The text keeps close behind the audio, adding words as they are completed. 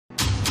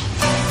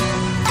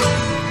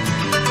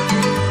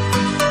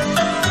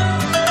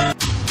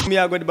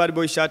Muyango, the bad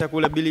boy shot, a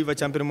cooler believer,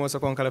 champion, most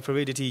conqueror,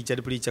 favorite teacher,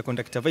 the preacher,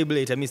 conductor,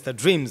 vibrator, Mr.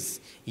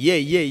 Dreams. Yeah.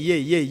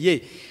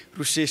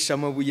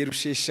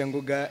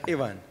 Rusheshangoga,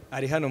 Evan.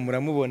 Ari hano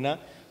muramubona,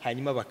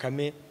 hanyuma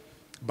Bakame,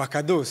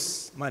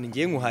 Bakados. Man,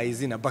 ngiye nguhaye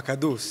izina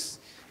Bakados.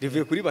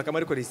 Rivuye kuri Bakame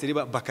ariko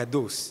riseriba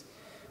Bakados.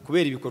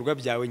 Kubera ibikorwa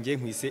byawe ngiye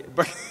nkwise.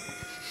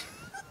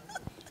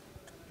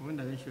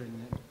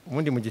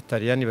 Ubundi mu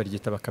Gitaliyani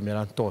baryita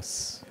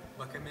Bakamerantos.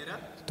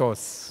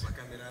 Bakamerantos.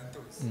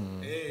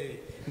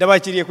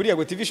 Ndabakiriye kuri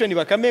Yago TV show ni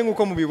Bakame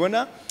nkuko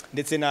mubibona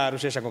ndetse na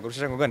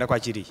Rusheshangoga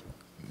ndakwakiriye.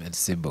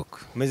 Merci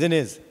beaucoup. Meze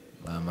neza?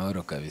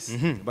 Amahoro kabisa.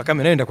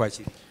 Bakame nayo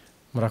ndakwakiriye.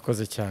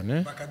 Murakoze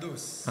cyane.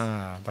 Bakados.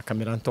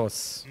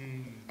 Bakamerantos.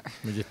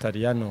 Mu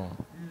Gitaliyano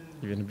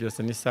ibintu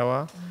byose ni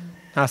sawa.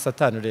 Nta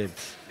satani urebye.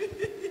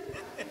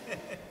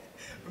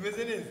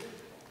 Umeze neza?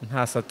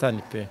 Nta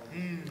satani pe.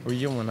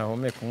 Uyu umuntu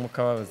ahumeka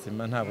umwuka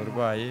w'abazima nta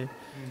burwayi.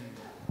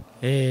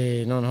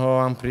 Noneho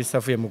ampurisi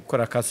avuye mu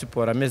gukora ka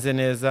siporo ameze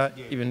neza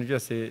ibintu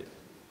byose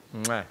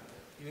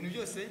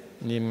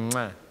ni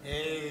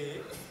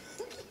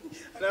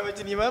hari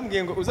abakinnyi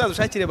bambwiye ngo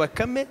uzadushakire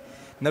Bakame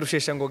na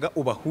Rusheshangoga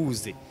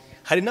ubahuze.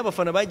 Hari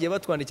n'abafana bagiye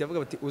batwandikira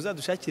bavuga bati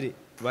uzadushakire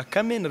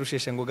Bakame na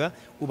Rusheshangoga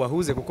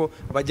ubahuze kuko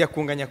bajya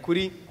kunganya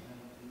kuri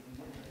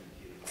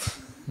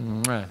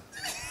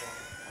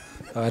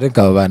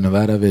Areka abantu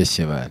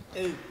barabeshye bana.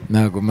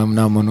 Ntago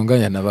nta muntu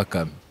unganya na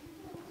Bakame.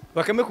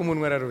 Bakame ku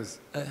munwa araroze.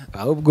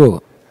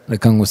 Ahubwo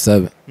reka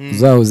ngusabe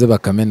uzahuze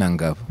Bakame na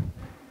Ngabo.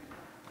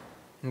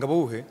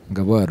 Ngabo uhe?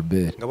 Ngabo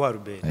Albert. Ngabo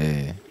Albert.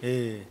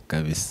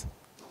 Kabisa.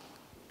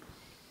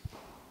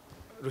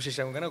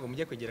 Rusheshangoga nago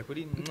mujye kugera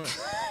kuri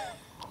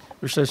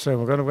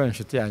Rusheshangoga n'ubwo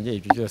inshuti yanjye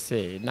ibyo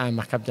byose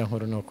n'amakabya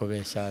nkuru nuko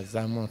beshya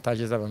za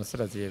montage z'abantu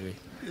siraziye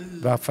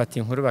bafata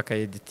inkuru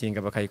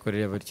bakayeditinga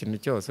bakayikorera buri kintu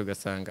cyose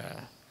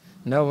ugasanga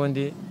naho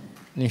ubundi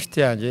ni inshuti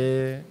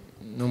yanjye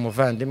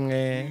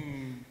n'umuvandimwe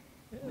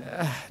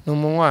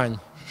n'umunywanyi.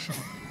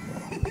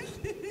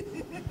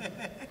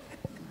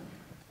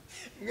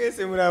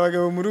 Mwese muri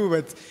abagabo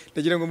murubatse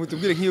ndagira ngo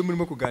mutubwire nk'iyo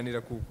murimo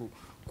kuganira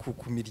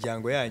ku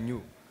miryango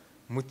yanyu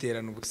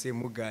muterana ubuse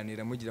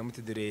muganira mugira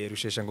mutedere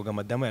Rusheshangoga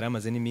madama yari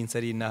amaze n'iminsi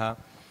ari naha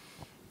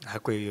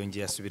hako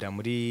yongeye asubira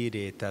muri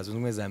leta zunze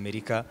ubumwe za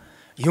Amerika.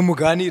 Iyo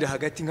muganira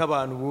hagati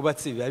nk'abantu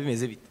bubatse biba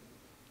bimeze bite?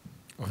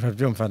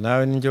 Urabyumva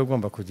nawe ninjye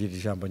ugomba kugira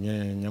ijambo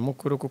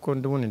nyamukuru kuko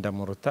ndubundi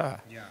ndamuruta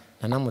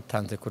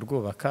nanamutanze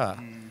kurwubaka.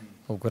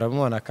 Ubwo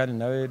uramubona kandi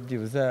nawe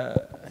byibuza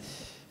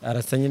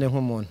arasa nyine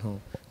nk'umuntu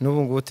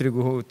n'ubu ngubu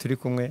turi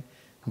kumwe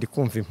ndi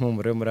kumva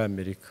impumuro yo muri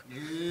Amerika.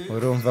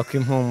 Urumva ko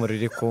impumuro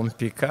iri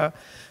kumpika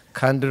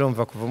kandi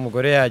urumva kuva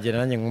umugore yagera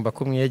nanjye ngomba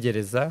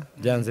kumwiyegereza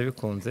byanze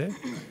bikunze.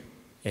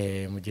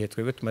 Mu gihe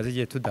twebwe tumaze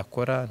igihe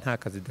tudakora nta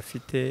kazi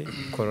dufite,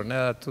 corona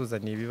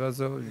yaratuzaniye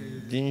ibibazo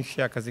byinshi,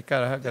 akazi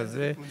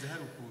karahagaze.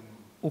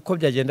 Uko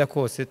byagenda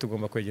kose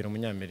tugomba kwegera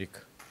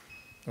umunyamerika.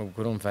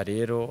 Ubwo urumva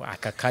rero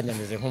aka kanya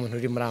meze nk'umuntu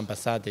uri muri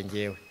ambasade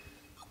ngewe.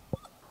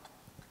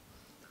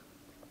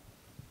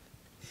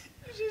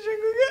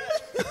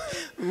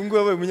 Ubu ngubu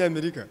wabaye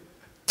umunyamerika?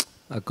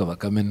 Ako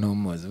Bakame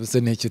n'umuzi buse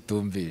n'icyo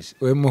utumvishe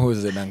we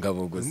muhuze na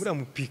Ngabo gusa.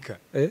 Muramupika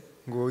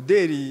ngo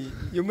oderi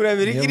yo muri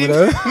Amerika iri.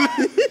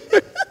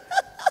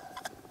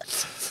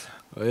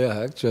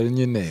 Oya actually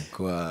nyine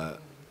kwa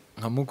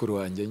nka mukuru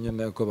wanjye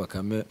nyine ko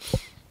Bakame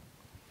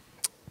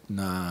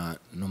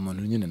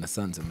n'umuntu nyine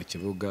nasanze mu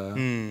kibuga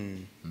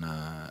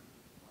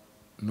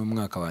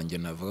n'umwaka wanjye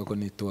navuga ko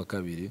nito wa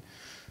kabiri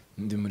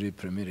ndi muri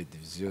Premier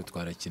Division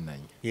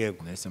twarakinanye.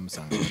 Nahise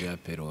musanga muri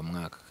APR wa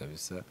mwaka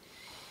kabisa.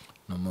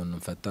 N'umuntu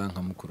mfata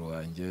nka mukuru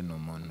wanjye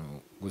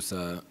n'umuntu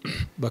gusa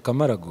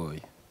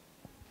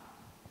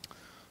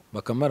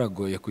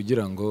Bakamaragoye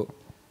kugira ngo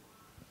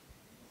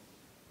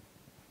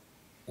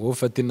wowe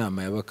ufate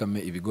inama ya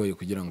Bakame ibigoye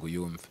kugira ngo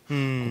yumve.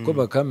 Kuko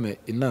Bakame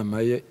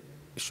inama ye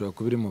ishobora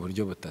kuba iri mu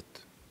buryo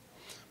butatu.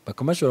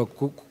 Bakame ashobora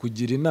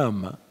kukugira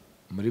inama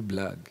muri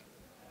blague.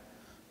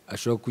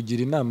 Ashobora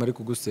kugira inama ari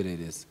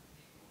kuguserereza.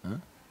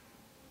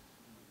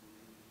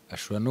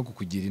 Ashobora no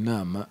kukugira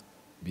inama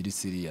biri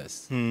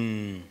serious.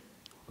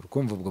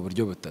 Urukumva ubwo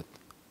buryo butatu.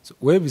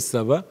 We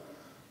bisaba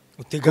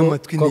utega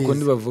amatwi neza.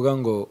 Kuko bavuga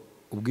ngo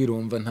ubwira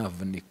wumva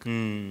ntavunika.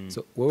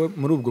 Wowe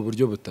muri ubwo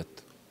buryo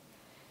butatu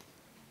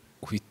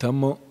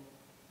uhitamo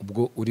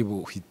ubwo uri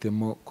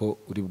buhitemo ko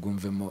uri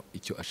bwumvemo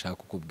icyo ashaka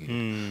kukubwira.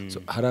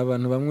 Hari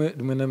abantu bamwe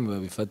rimwe na rimwe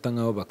babifata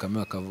nkaho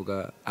Bakame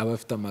akavuga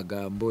abafite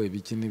amagambo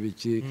ibiki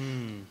n'ibiki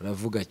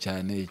uravuga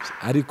cyane iki.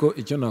 Ariko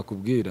icyo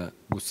nakubwira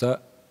gusa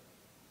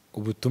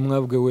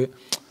ubutumwa bwe we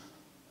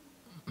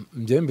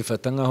njye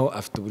mbifata nkaho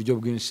afite uburyo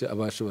bwinshi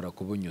aba ashobora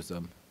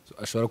kubunyuzamo.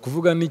 Ashobora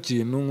kuvuga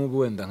n'ikintu nk'ubu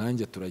wenda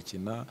nkanjye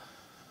turakina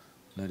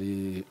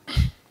nari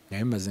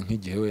maze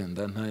nk'igihe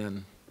wenda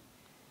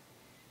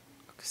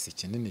si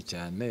kinini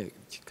cyane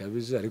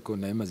kikabije ariko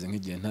maze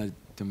nk'igihe nta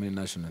muri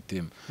national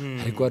team.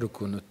 Ariko hari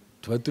ukuntu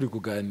tuba turi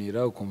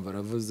kuganira ukumva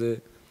aravuze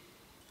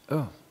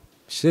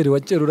sheri wa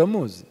kera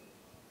uramuzi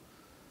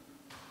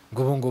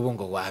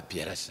ngo wapi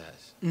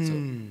yarashaje.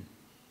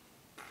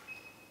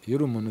 Iyo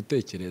uri umuntu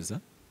utekereza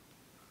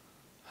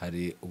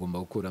hari ugomba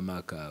gukuramo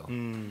akawe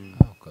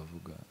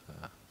ukavuga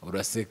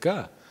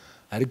uraseka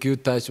ariko iyo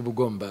utashye uba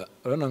ugomba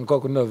urabona ko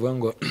kundi bavuga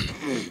ngo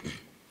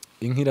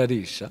inka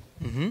irarisha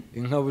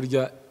inka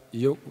burya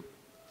iyo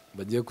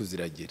bagiye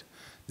kuziragira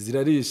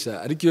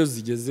zirarisha ariko iyo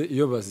zigeze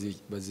iyo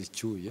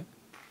bazicyuye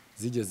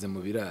zigeze mu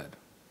biraro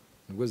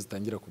nibwo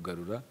zitangira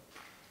kugarura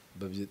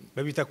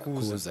babita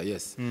kuza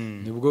yes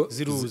nibwo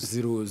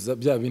ziruza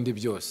bya bindi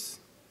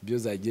byose byo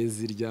zagiye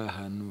zirya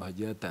ahantu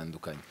hagiye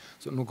hatandukanye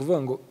so ni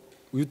ukuvuga ngo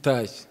iyo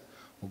utashye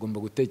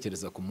ugomba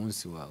gutekereza ku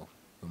munsi wawe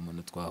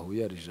umuntu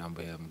twahuye ari ijambo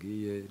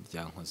yambwiye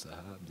ryankoza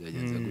aha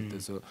byagenze gute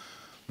so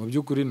mu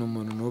by'ukuri ni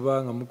umuntu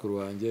nuba nka mukuru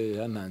wanjye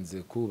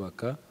yananze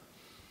kubaka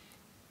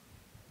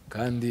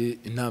kandi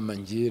inama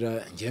ngira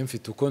ngiye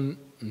mfite uko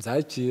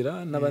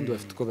nzakira n'abandi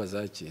bafite uko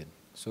bazakira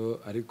so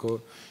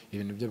ariko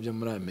ibintu byo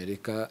muri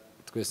Amerika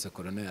twese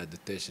korona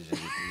yadutesheje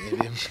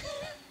bimwe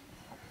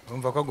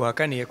urumva ko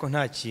guhakaniye ko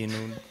nta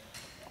kintu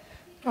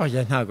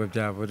oya ntago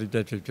byabura ibyo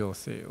aribyo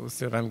byose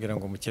urambwira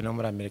ngo umukene wo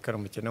muri Amerika ari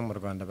umukene wo mu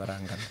Rwanda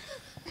barangana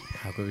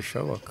ntago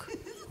bishoboka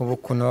ubu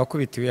kuntu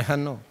wakubitiwe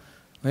hano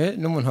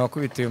n'umuntu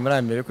wakubitiwe muri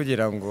Amerika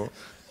kugira ngo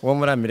uwo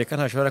muri Amerika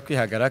ntashobora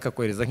kwihagarara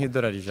akakohereza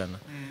nk'idolari 100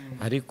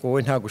 ariko wowe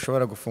ntago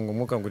ushobora gufunga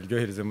umwuka ngo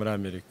uryohereze muri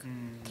Amerika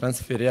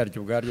transfer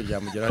yaryo ubwaryo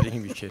ryamugera ari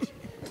nk'ibiceri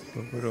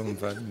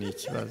urumva ni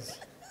ikibazo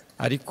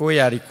ariko we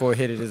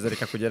yarikoherereza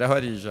reka kugeraho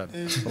ari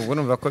 100 ubwo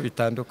numva ko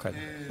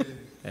bitandukanye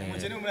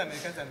umukene wo muri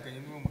Amerika atandukanye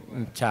n'uwo mu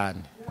Rwanda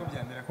cyane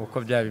uko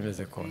byaba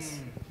bimeze kose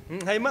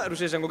hanyuma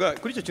Rusheshangoga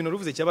kuri icyo kintu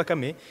ruvuze cya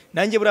Bakame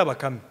nanjye buri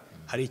Bakame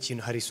hari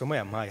ikintu hari isomo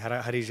yampaye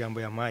hari ijambo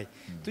yampaye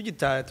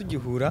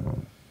tugihura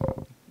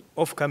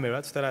off camera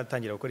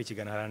tutaratangira gukora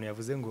ikiganiro ahantu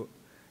yavuze ngo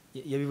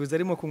yabivuze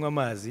arimo kunywa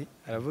amazi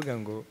aravuga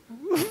ngo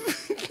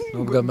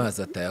nubwo amazi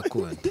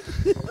atayakunda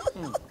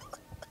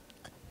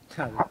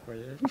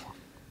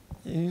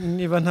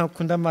niba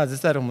ntakunda amazi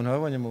se hari umuntu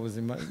wabonye mu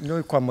buzima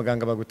niwe kwa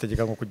muganga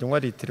bagutegeka ngo kujya unywa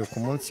litiro ku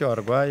munsi iyo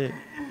warwaye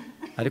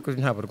ariko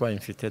nta burwayi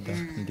mfite da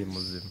ndi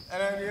muzima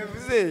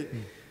yavuze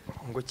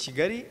ngo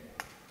Kigali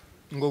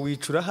ngo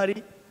wicura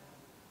hari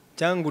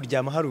cyangwa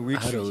uryama hari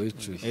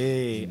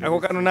uwicuye ako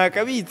kantu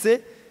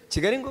nakabitse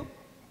Kigali ngo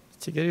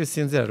Kigali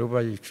usinzira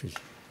ruba yicuye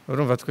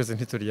urumva twese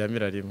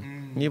ntituryamira rimwe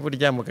niba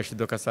uryama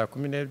ugashidoka saa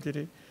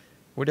 12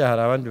 buriya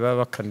hari abandi baba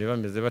bakaniye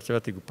bameze batyo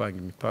bati gupanga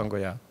imipango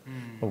yabo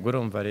ubwo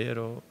urumva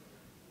rero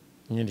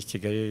nyine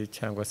Kigali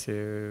cyangwa se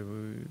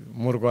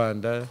mu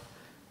Rwanda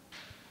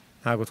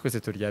ntago twese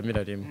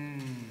turyamira rimwe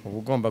uba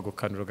ugomba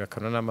gukanura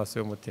ugakana n'amaso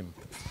y'umutima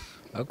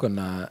ariko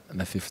na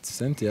 50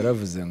 cent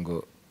yaravuze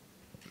ngo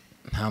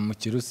nta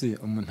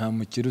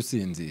mukiri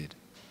usinzira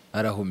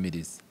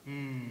arahumiriza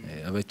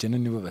abakene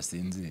nibo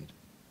basinzira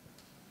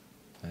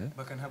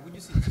baka ntabwo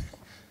ujya usinzira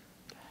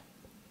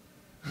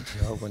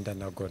ahubwo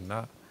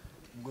ndanagona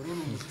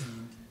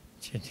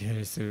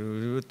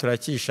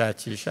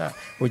turakishakisha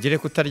ugere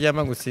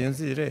kutaryama ngo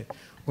usinzire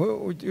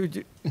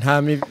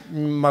nta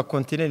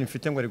makontineri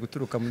mfite ngo ari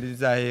guturuka muri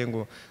za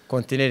ngo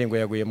kontineri ngo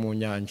yaguye mu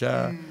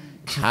nyanja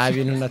nta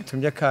bintu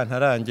natumye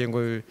kantarange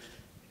ngo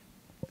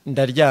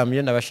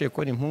ndaryamye nabashe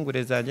kubona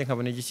impungure zanjye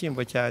nkabona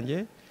igishyimbo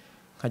cyanjye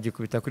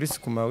nkagikubita kuri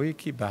sukuma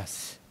wiki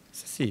basi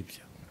si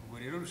ibyo ubwo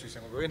rero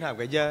Rusheshangoga we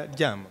ntabwo ajya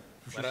aryama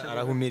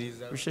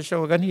arahumiriza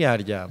Rusheshangoga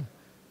ntiyaryama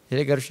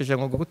erega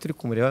Rusheshangoga ko turi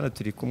kumureba hano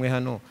turi kumwe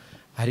hano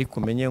ariko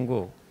umenye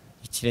ngo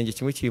ikirenge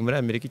kimwe kiri muri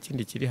Amerika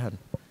ikindi kiri hano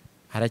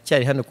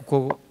haracyari hano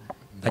kuko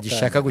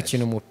agishaka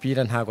gukina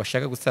umupira ntago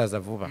ashaka gusaza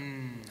vuba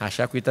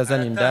ntashaka kwita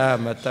azana inda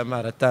amatama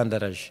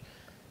aratandaraje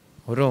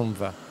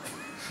urumva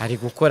ari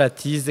gukora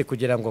tize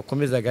kugira ngo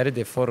akomeze agare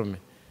de forme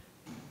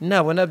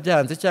nabona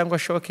byanze cyangwa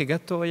shoke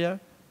gatoya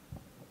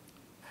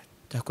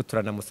cyako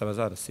turanamusaba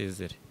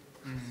zarasezere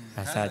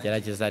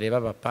asagerageza areba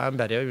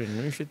abapambe areba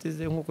ibintu n'inshuti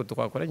ze nkuko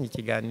twakoranye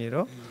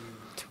ikiganiro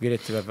tubwire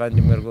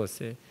tubavandimwe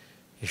rwose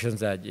ejo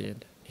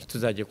nzagenda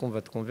ntituzajye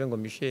kumva twumve ngo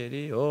Michel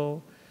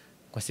ngo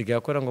asigaye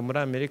akora ngo muri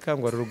Amerika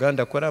ngo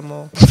uruganda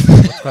akoramo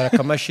atwara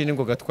akamashini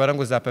ngo gatwara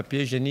ngo za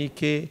papier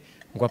hygienique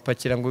ngo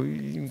apakira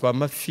ngo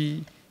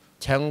amafi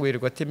cyangwa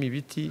yirirwa atema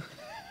ibiti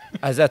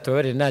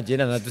azatubabarire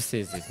nagenda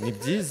nadusezere ni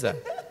byiza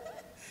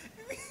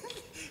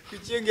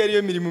kuki ngo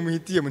ariyo mirimo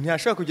muhitiyemo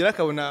ntiyashaka kugera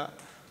akabona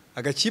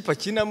agakipa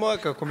kinamo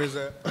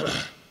akakomeza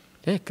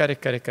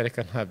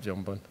reka ntabyo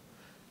mbona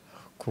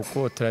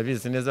kuko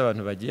turabizi neza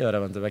abantu bagiye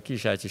barabanza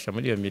bakishakisha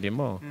muri iyo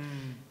mirimo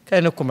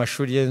kandi no ku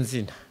mashuri ye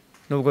nzina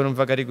nubwo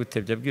numvaga ari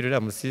gutebya abwira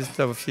uriya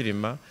musista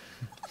bufirima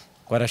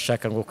ngo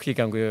arashaka ngo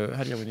kwiga ngo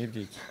hariya ngo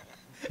nibyiki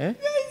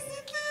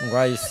ngo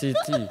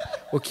ICT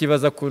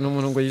ukibaza kuntu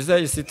umuntu ngo yiza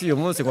ICT uyu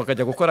munsi ngo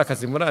akajya gukora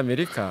akazi muri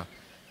Amerika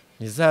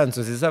ni za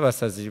nzozi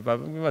z'abasazi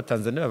bamwe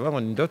batanzania bavuga ngo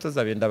ni ndoto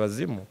zabenda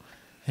abazimu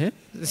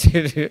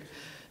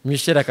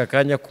Michel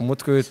akakanya ku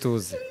mutwe we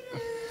tuzi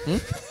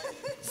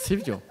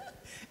sibyo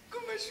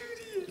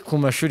ku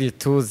mashuri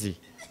tuzi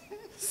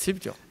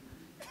sibyo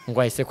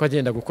ngo ahise ko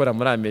agenda gukora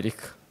muri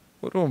Amerika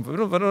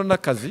urumva no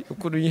nakazi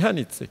ukuntu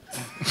yihanitse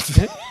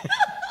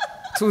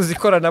tuzi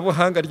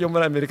ikoranabuhanga ryo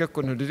muri Amerika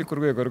kuntu riri ku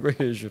rwego rwo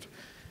hejuru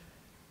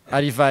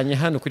arivanye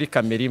hano kuri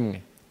kamera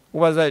imwe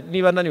ubaza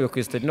niba naniwe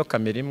kwistera no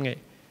kamera imwe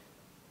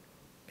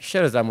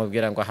Michel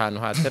zamubwira ngo ahantu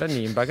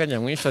hateraniye imbaga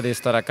nyamwinshi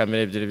restaurant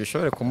kamera ebyiri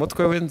bishobore ku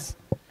mutwe w'inzu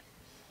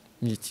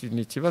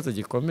ni ikibazo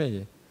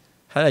gikomeye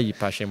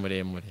harayipashe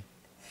muremure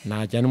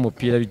najya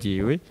n'umupira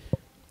bigiwe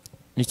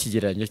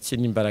n'ikigereranyo cye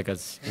n'imbaraga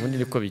ze ubundi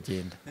niko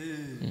bigenda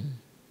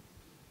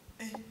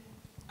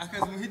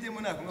akazi muhidemo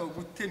nako ngo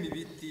gutema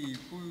ibiti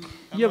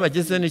iyo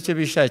bageze n'icyo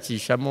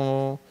bishakishamo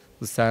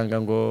usanga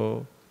ngo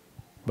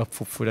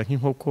bapfupfura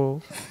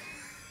nk'inkoko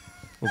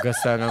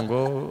ugasanga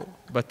ngo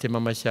batema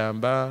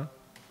amashyamba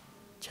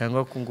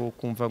cyangwa ngo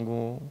kumva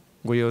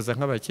ngo yoza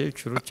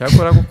nk'abakecuru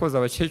cyangwa gukoza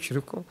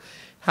abakecuru ko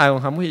ntayo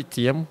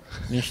nkamuhitiyemo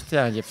ni inshuti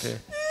yanjye pe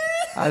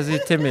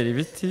azitemera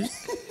ibiti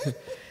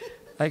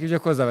ariko ibyo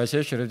koza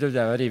abakecuru byo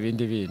byaba ari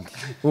ibindi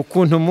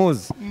ukuntu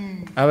muzi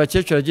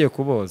abakecuru agiye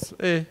kuboza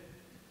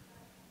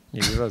ni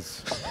ibibazo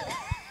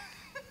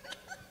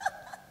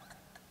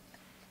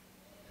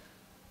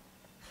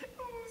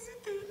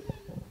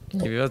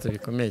ni ibibazo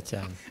bikomeye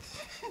cyane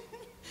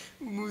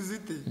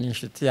ni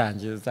inshuti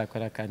yanjye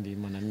uzakora kandi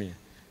imunamiye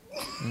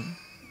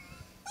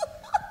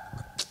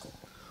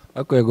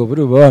ariko yego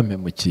buri uba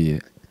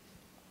wamemukiye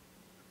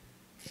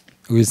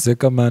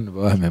wiseka mani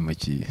uba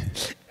wamemukiye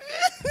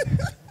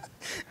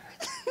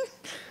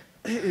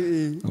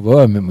uba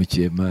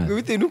wamemukiye mani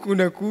bitewe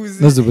n'ukuntu akuze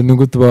noze ubu ni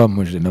gute uba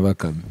wamuje na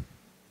Bakame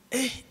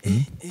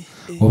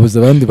wabuze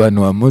abandi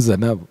bantu wamuza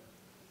nabo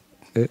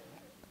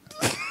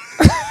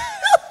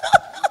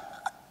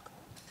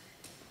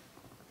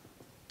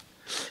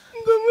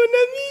ngo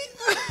munami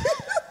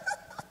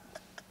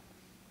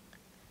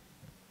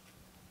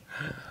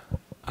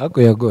ariko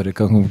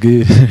yagoreka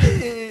nkubwire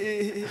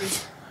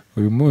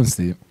uyu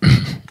munsi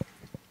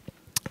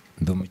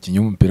ndi umukinnyi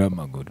w'umupira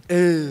w'amaguru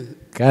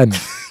kandi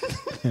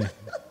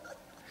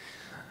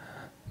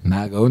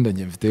nta gahunda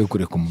njye mfite yo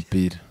kureka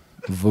umupira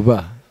vuba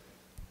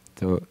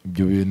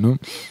ibyo bintu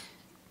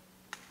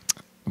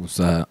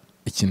gusa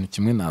ikintu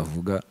kimwe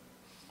navuga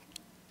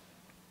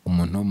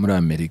umuntu wo muri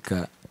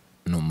Amerika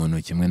ni umuntu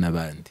kimwe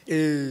n'abandi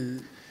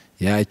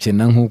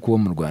yakena nk'uko uwo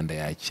mu Rwanda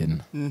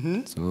yakena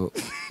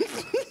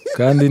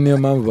kandi niyo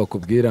mpamvu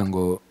bakubwira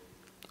ngo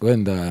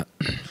wenda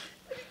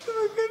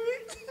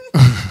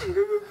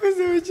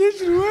gukoza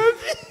abakecuru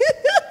wapi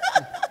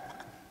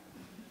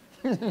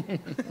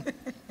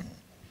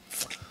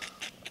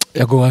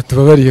yago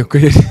watubabariye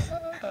kweri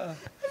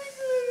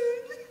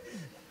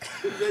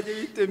uzajya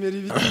witemera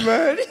ibiti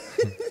mari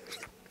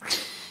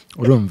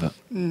urumva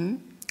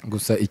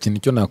gusa ikintu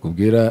cyo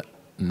nakubwira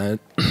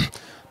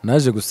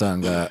naje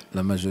gusanga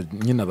la major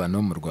nyine abantu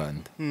bo mu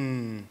Rwanda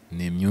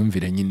ni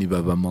imyumvire nyine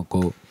babamo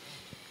ko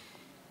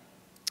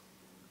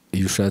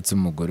iyo ushatse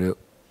umugore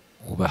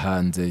uba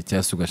hanze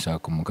cyangwa se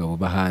ugashaka umugabo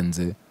uba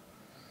hanze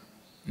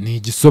ni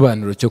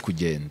igisobanuro cyo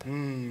kugenda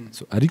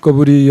ariko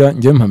buriya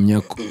njye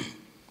mpamya ko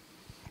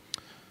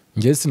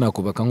njye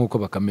sinakubaka nk'uko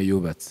Bakame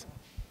yubatse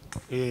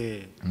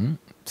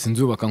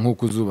sinzubaka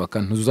nk'uko uzubaka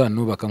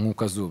ntuzanubaka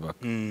nk'uko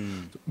azubaka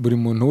buri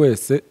muntu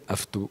wese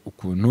afite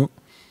ukuntu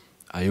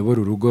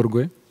ayobora urugo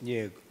rwe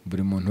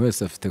buri muntu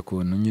wese afite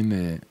ukuntu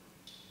nyine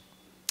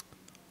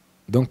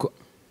donc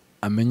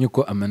amenye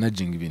uko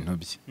amanaginga ibintu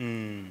bye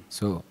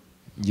so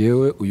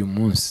yewe uyu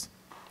munsi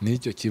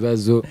n'icyo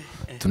kibazo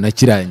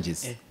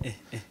tunakirangiza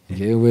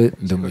yewe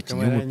ndi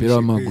umukinnyi w'umupira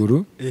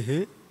w'amaguru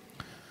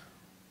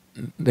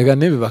reka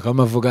nibi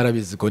Bakame avuga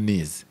arabizi ko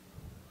nize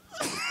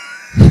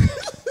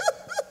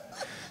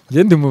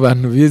njye ndi mu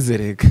bantu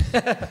bizereka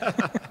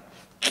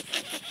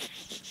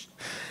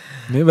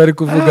niba ari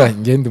kuvuga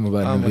njye ndi mu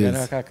bantu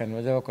bize kakani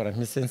bajya bakora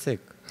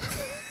nk'isenseko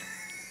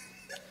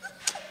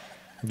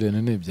ibyo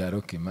ni ibya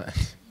Rokimani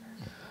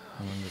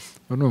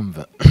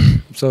urumva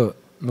so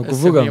ni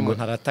ukuvuga ngo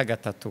umuntu arata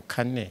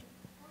 3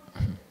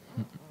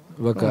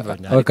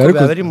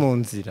 4 bari mu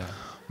nzira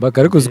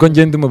ariko uziko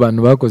njye ndi mu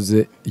bantu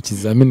bakoze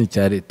ikizamini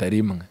cya leta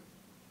rimwe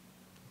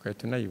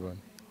ukahita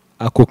unayibona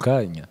ako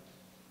kanya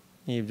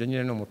n'ibyo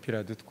nyine ni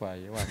umupira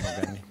dutwaye wa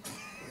mugani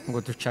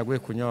ngo ducaguye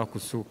kunywa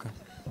kusuka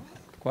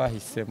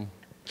twahisemo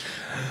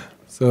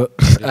so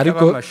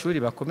ariko amashuri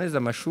bakomeza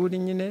amashuri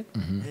nyine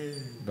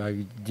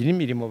bagira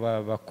imirimo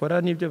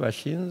bakora n'ibyo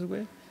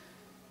bashinzwe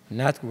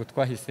natwe ubwo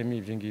twahisemo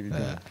ibyo ngibi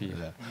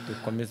by'umupira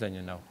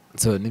dukomezanye nawe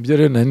so nibyo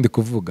rero nari ndi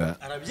kuvuga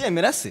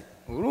arabyemera se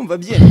urumva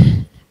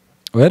byemera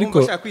ariko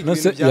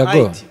nose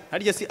yago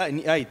harya si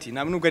ni IT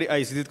nta nubwo ari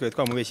ICD twaye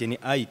twamubeshye ni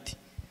IT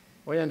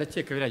oya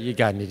ndakeka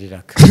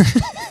birayiganiriraga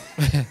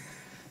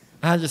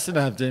nanjye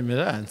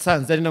sinabyemera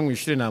nsanze ari no mu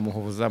ishuri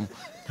namuhubuzamo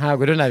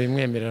ntabwo rero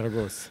nabimwemerera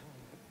rwose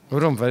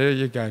urumva rero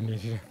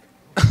yiganirira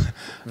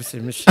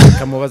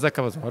bisimishaka mubaza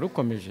akabazo wari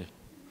ukomeje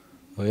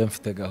oya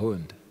mfite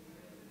gahunda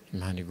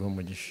Imana iguha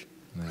umugisha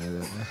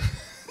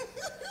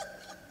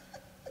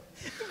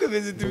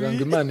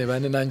ngo Imana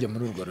ibane nanjye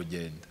muri urwo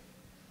rugendo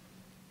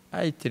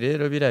IT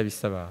rero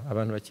birabisaba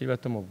abantu bakiri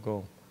bato mu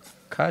bwonko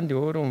kandi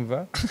wowe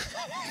urumva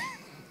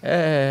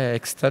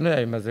external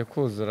yayimaze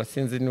kuzura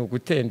sinzi ni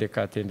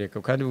ugutendeka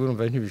kandi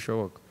urumva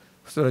ntibishoboka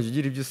usora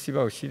ugira ibyo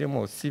usiba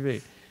ushiremo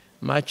usibe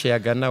match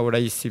yagana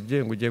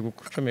urayisibye ngo ugiye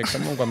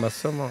gukomekamo ngo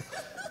amasomo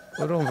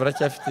urumva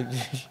aracyafite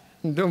byinshi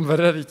ndumva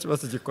ari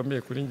ikibazo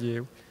gikomeye kuri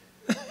ngewe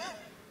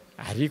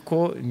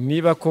ariko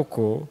niba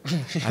koko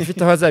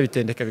afite aho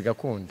azabitendeka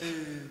bigakunda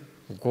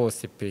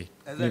rwose pe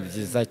ni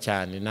byiza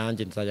cyane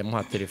nanjye nzajya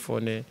muha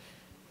telefone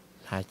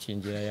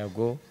ntakingira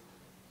yago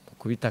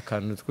kubita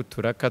akantu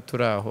tw'uturaka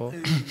turi aho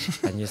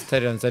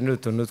anyesitarira nzanira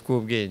utuntu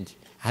tw'ubwenge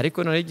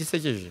ariko none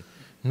igisekeje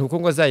ni uko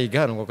ngo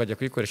azayiga hano ngo akajya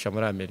kuyikoresha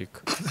muri Amerika.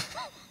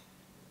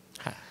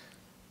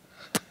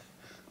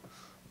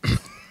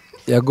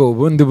 Yago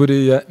ubundi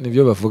buriya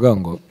nibyo bavuga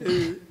ngo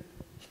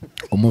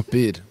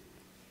umupira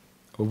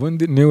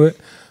ubundi niwe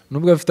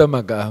nubwo afite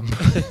amagambo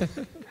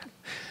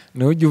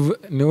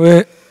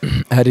niwe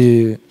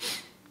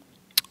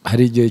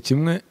hari igihe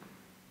kimwe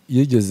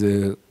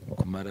yigeze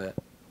kumara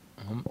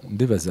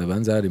ndibaza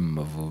abanza hari mu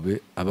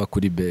Mavubi aba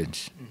kuri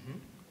bench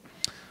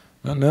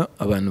none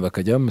abantu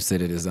bakajya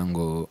bamuserereza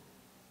ngo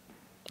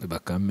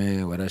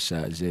Bakame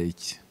warashaje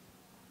iki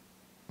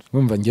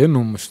mwumva ngiye ni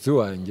umushuti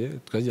wanjye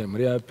twagiye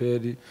muri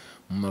APR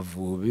mu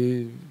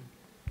Mavubi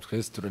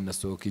twese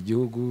turanasohoka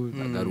igihugu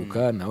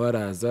agaruka nawe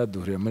araza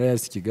duhurira muri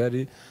AS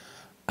Kigali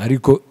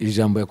ariko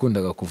ijambo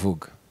yakundaga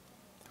kuvuga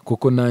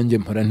kuko nanjye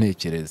mpora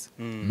ntekereza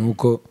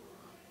nuko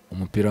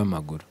umupira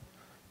w'amaguru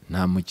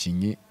nta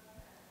mukinyi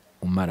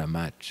umara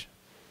match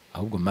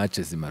ahubwo match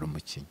zimara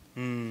umukinyi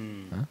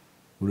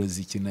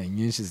urazikina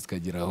nyinshi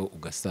zikageraho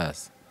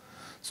ugasasa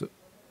so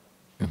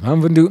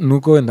impamvu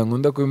nuko wenda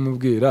nkunda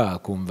kubimubwira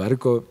akumva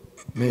ariko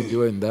maybe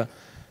wenda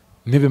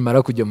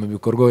nibimara kujya mu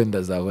bikorwa wenda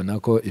azabona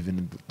ko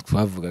ibintu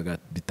twavugaga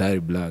bitari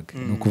black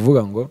ni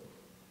ukuvuga ngo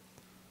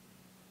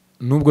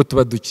nubwo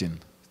tuba dukina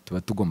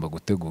tuba tugomba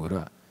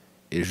gutegura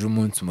ejo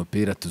umunsi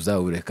umupira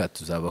tuzawureka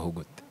tuzabaho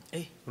gute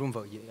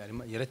urumva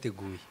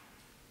yarateguye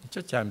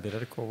icyo cyambere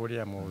ariko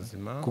buriya mu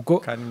buzima kuko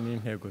kandi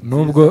n'intego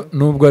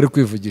nubwo ari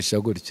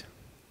kwivugisha gutya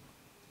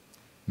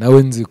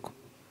nawe nziko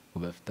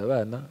ubafite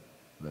abana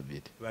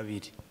babiri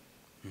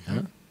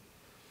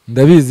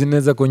ndabizi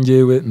neza ko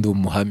ngewe ndi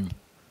umuhamya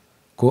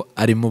ko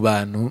ari mu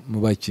bantu mu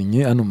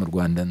bakinyi hano mu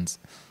Rwanda nzi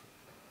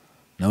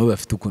nabo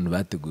bafite ukuntu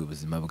bateguye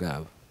ubuzima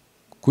bwabo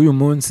kuko uyu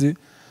munsi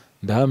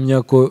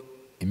ndahamya ko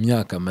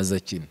imyaka amaze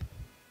akina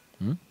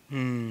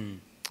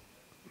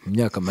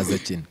imyaka amaze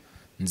akina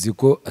nzi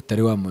ko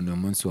atari wa muntu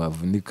uyu munsi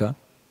wavunika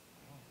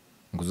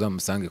ngo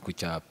uzamusange ku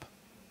cyapa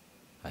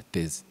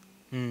ateze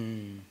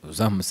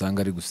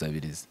uzamusanga ari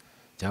gusabiriza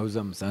cyangwa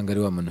uzamusanga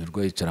ari wa muntu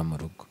urwaye yicara mu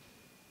rugo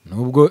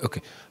nubwo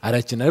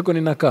arakina ariko ni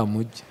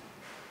n'akamugi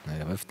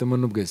bafitemo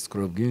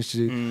n'ubwesikoro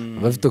bwinshi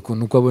bafite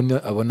ukuntu uko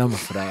abona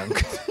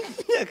amafaranga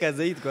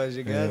akaza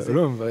yitwaje gaze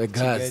urumva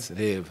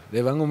gaze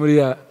reba nko muri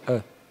ya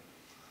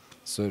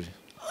sorry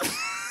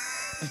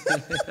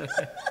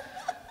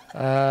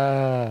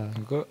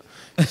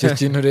icyo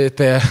kintu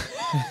leta ya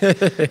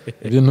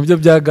ibintu byo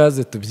bya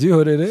gaze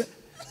tubyihorere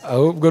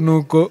ahubwo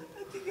nuko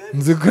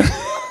nzi ko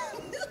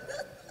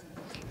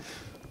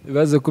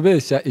bibaze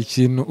kubeshya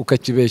ikintu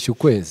ukakibeshya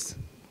ukwezi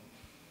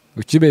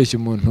ukibeshya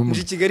umuntu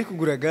umwe Kigali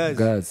kugura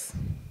gaze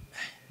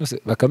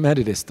Bakame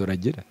hari resitora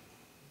agira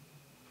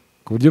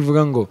ku buryo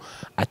uvuga ngo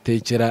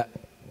atekera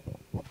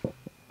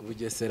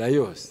Bugesera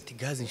yose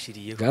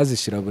gaze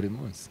ishira buri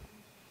munsi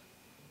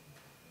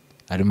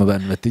hari mu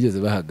bantu batigeze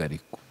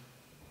bahagarikwa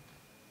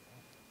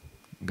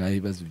ngaho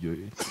ibibazo ibyo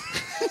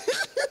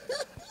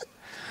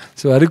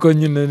so ariko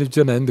nyine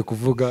nibyo nandi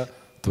kuvuga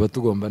tuba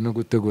tugomba no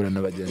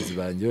gutegurana bagenzi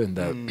banjye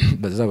wenda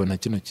bazabona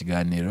kino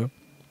kiganiro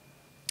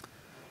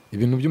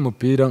ibintu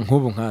by'umupira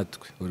nk'ubu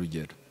nkatwe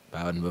urugero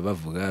abantu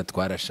babavuga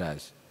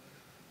twarashaje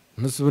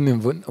nusubune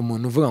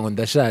umuntu uvuga ngo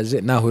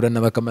ndashaje nahura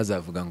n'Abakame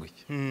azavuga ngo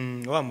iki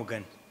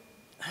wamugana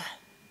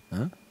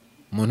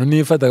umuntu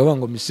nifataga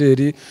ngo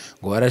Michel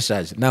ngo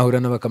warashaje nahura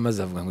n'Abakame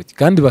azavuga ngo iki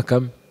kandi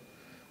Bakame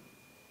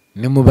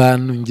ni mu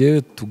bantu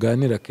ngewe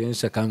tuganira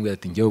kenshi akambwira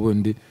ati ngewe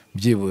ubundi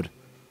byibura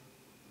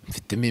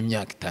mfitemo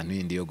imyaka 5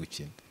 yindi yo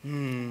gukina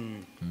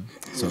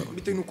so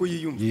bite nuko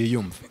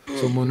yiyumva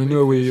so umuntu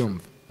niwe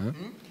wiyumva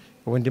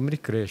ubundi muri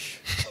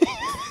creche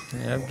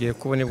yabwiye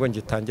ko nibwo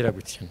ngitangira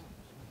gukina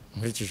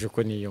nkurikije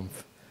uko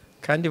niyumva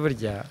kandi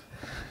burya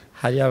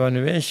hari abantu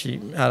benshi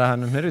hari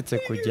ahantu mperutse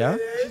kujya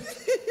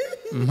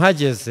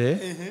mpageze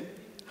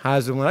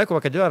haza umuntu ariko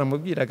bakajya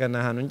baramubwiraga na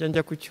ahantu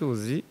njya ku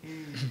cyuzi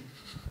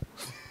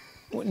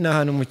ni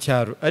ahantu mu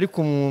cyaro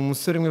ariko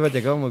umusore umwe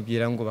bajyaga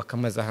bamubwira ngo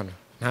bakamaza hano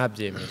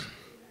ntabyemere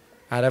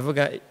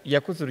aravuga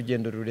yakoze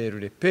urugendo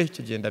rurerure pe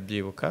icyo genda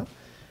byibuka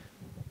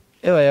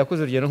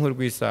yakoze urugendo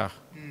nk'urw'isaha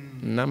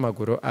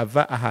n'amaguru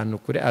ava ahantu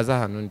kure aza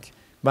ahantu undi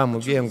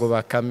bamubwiye ngo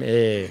Bakame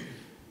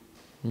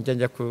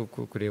njya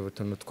kureba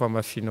utuntu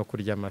tw'amafi no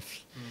kurya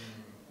amafi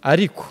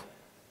ariko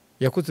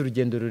yakoze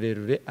urugendo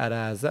rurerure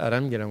araza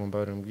arambwira ngo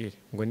mbabarambwire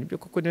ngo nibyo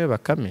koko niwe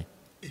Bakame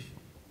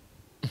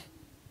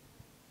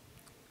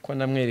ko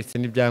namweretse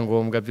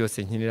n'ibyangombwa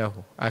byose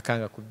nkiniraho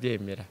akanga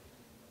kubyemera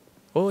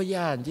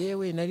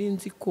njyewe nari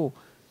nzi ko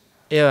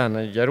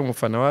yari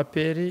umufana wa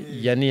APR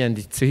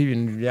yaniyanditseho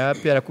ibintu bya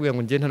APR akubwira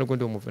ngo njye ntabwo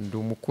ndi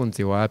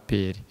umukunzi wa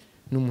APR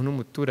ni umuntu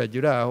w'umuturage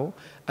uri aho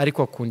ariko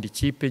akunda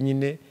ikipe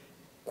nyine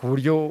ku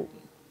buryo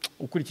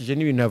ukurikije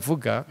n'ibintu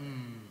avuga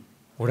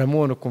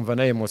uramubona ukumva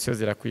na emotion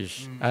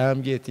zirakwishe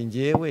arambwiye ati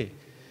njyewe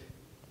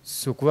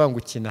si ukuvuga ngo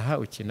ukina aha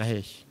ukina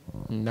hehe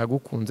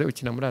nagukunze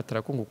ukina muri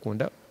atara ko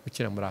ngukunda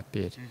ukina muri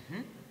aperi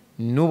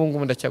n'ubu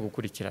ngubu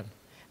ndacyagukurikirana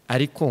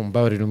ariko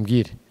mbabarira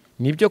umbwire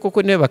nibyo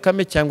koko niwe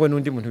Bakame cyangwa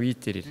n'undi muntu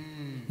wiyitirira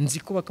nzi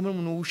ko Bakame ari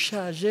umuntu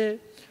ushaje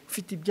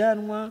ufite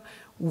ibyanwa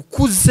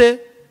ukuze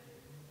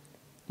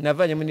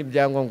navanyemo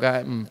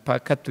n'ibyangombwa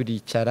mpaka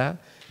turicara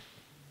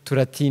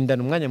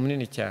turatindana umwanya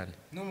munini cyane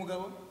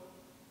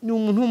ni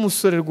umuntu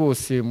w'umusore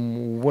rwose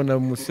ubona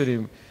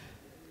umusore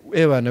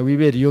ebana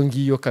wibera iyo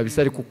ngiyo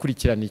kabisa ariko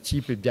ukurikirana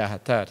ikipe bya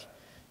hatari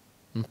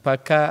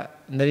mpaka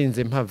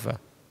narinze mpava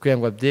kugira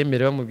ngo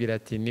abyemere bamubwira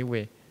ati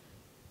niwe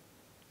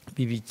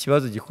bibi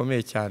ikibazo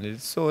gikomeye cyane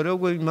so rero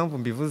ubwo impamvu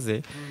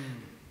mbivuze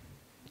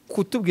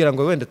kutubwira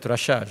ngo wenda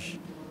turashaje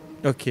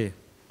okay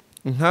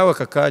nkawe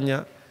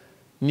kakanya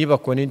niba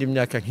ko n'indi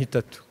myaka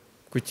nk'itatu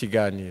ku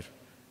kiganiro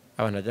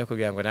abantu bajya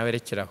kugira ngo nawe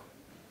rekeraho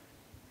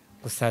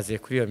gusaziye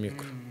kuri iyo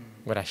mikoro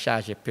ngo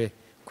rashaje pe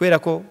kubera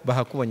ko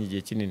bahakubonye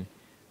igihe kinini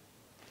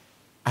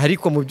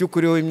ariko mu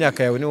by'ukuri wowe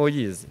imyaka yawe niwo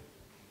yize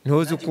niho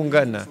uzi uko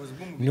ungana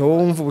niho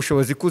wumva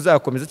ubushobozi ko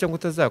uzakomeza cyangwa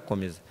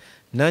utazakomeza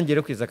nanjye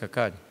rero kwiza aka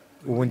kanya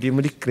ubu ndi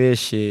muri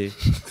creche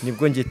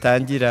nibwo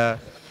ngitangira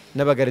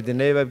n'abagaride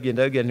nawe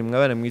babwira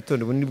ntimwabana mu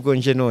itondo ubu nibwo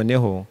nje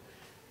noneho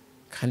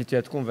kandi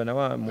tuya twumva na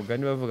wa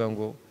mugani bavuga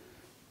ngo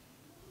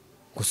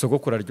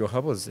gusogokura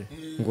aryoha boze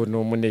ngo ni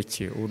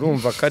umuneke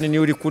urumva kandi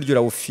niyo uri kurya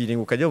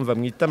urawufiringa ukajya wumva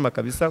mu itama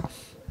kabisa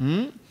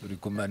uri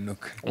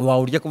kumanuka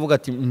wawurya kuvuga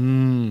ati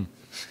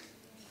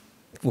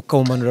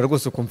ukawumanura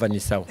rwose ukumva ni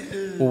sawa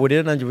ubu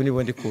rero nanjye ubu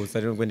nibo ndi kuza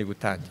rero ngo ndi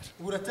gutangira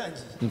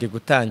ndi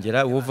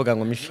gutangira uvuga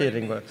ngo Michel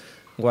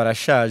ngo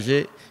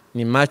arashaje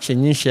ni match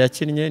nyinshi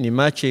yakinnye ni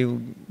match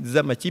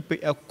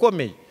z'amakipe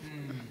akomeye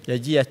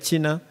yagiye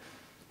akina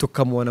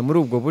tukamubona muri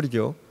ubwo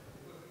buryo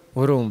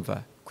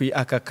urumva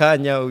aka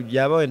kanya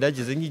yaba wenda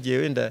yagize nk'igihe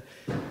wenda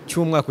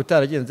cy'umwaka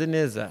utaragenze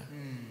neza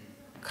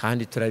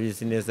kandi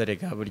turabizi neza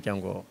rega burya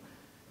ngo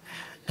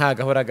nta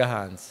gahora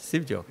gahanze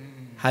sibyo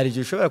hari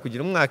igihe ushobora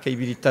kugira umwaka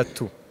 2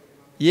 3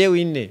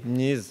 yewe 4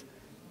 myiza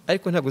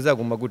ariko ntabwo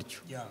uzaguma gutyo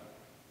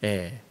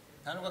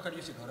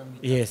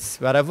yes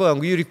baravuga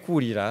ngo iyo uri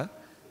kurira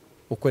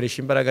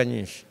ukoresha imbaraga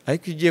nyinshi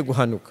ariko iyo ugiye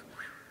guhanuka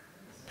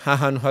nta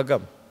hantu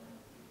hagama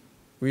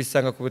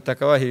wisanga ku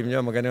butaka wahirimye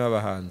amagane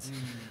w'abahanzi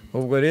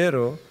ubwo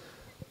rero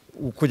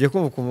ukujye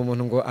kumva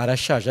umuntu ngo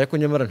arashaje ariko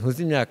nyamara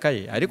ntuzi imyaka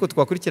ye ariko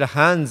twakurikira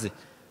hanze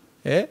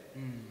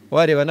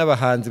wareba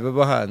n'abahanzi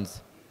baba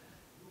hanze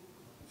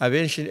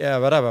abenshi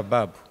abari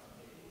abababu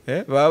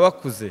baba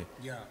bakuze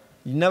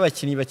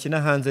n'abakinnyi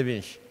bakina hanze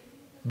benshi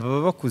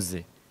baba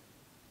bakuze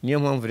niyo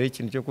mpamvu rero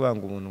ikintu cyo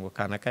kubanga umuntu ngo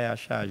kanaka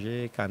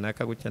yashaje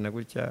kanaka gutya na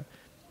gutya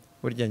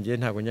burya ngiye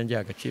ntabwo njya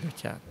agaciro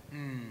cyane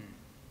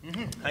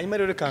hanyuma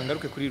rero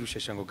kangaruke kuri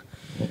Rusheshangoga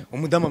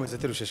umudamu ameze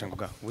ate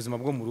Rusheshangoga ubuzima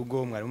bwo mu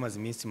rugo mwari mumaze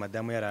iminsi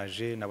madamu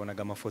yaraje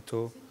nabonaga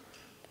amafoto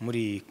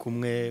muri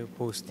kumwe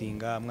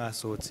postinga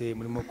mwasohotse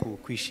murimo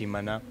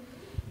kwishimana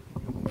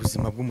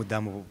ubuzima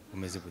bw'umudamu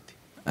bumeze gute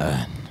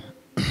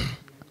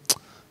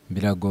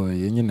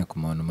biragoye nyine ku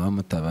muntu muba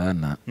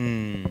mutabana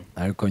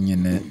ariko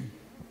nyine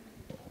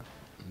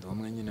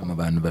ndumwe nyine mu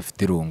bantu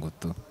bafite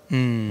irungutu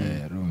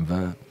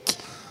urumva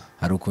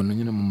hari ukuntu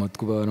nyine mu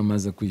mutwe uba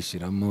waramaze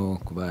kwishiramo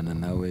kubana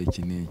nawe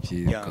iki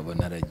n'iki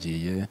ukabona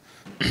aragiye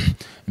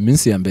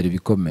iminsi ya mbere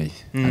bikomeye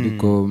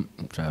ariko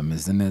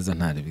ameze neza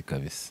ntari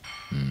bikabisa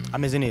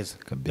ameze neza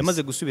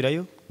yamaze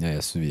gusubirayo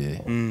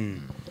yasubiye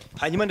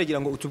hanyuma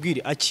ndagira ngo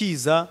utubwire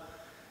akiza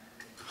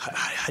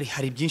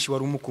hari byinshi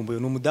wari umukumbuye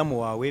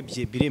n'umudamu wawe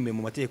biremeye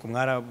mu mategeko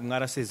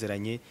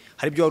mwarasezeranye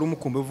hari ibyo wari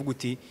umukumbuye uvuga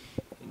uti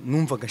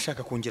numvaga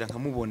nshaka kongera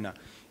nkamubona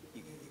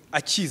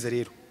akiza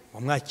rero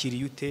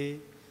wamwakiriye ute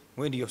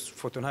wenda iyo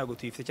foto ntabwo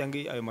tuyifite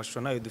cyangwa ayo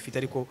mashusho nayo dufite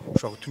ariko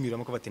ushobora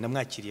kutunyuramo ko bati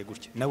namwakiriye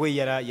gutya nawe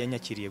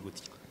yanyakiriye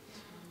gutya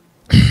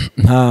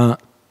nta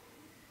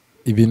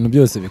ibintu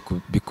byose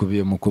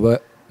bikubiye mu kuba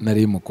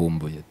nari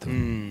mukumbuye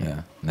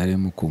nari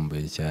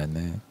mukumbuye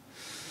cyane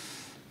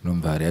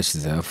numva hari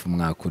yashize hafi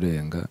umwaka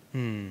urenga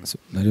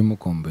nari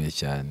mukumbuye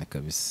cyane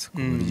kabisa ku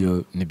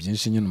buryo ni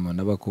byinshi nyine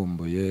umuntu aba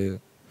akumbuye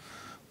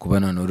kuba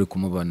none uri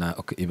kumubona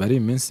iba ari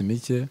iminsi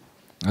mike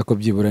ariko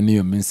byibura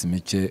n'iyo minsi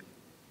mike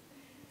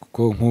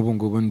kuko nk'ubu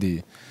ngubu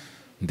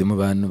ndi mu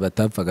bantu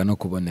batapfaga no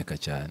kuboneka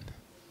cyane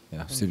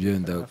sibyo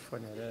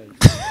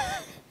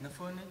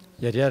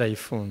yari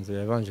yarayifunze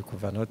yabanje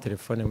kuvanaho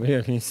telefone muri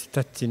iyo minsi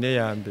 3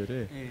 ya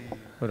mbere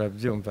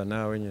urabyumva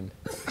nawe nyine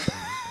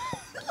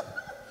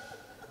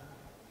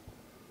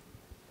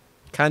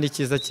kandi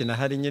cyiza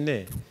kinahari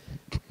nyine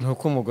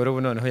nuko umugore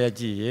ubu noneho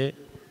yagiye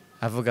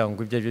avuga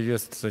ngo ibyo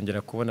byose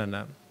tuzongera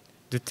kubonana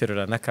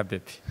duterura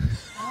n'akabebe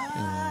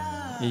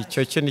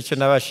icyo cyo nicyo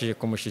nabashije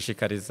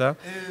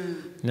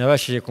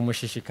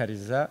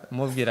kumushishikariza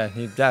mubwira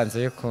ntibyanze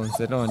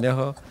bikunze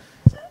noneho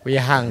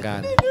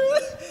wihangane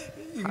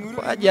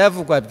hagiye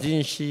havugwa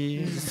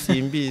byinshi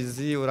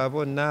simbizi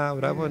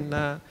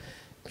urabona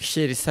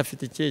Michel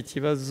afite ikihe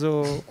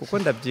kibazo kuko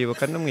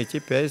ndabyibuka no mu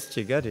ikipe ya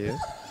Kigali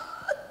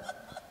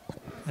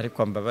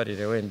ariko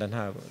mbabarire wenda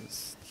ntabwo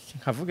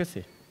nkavuge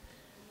se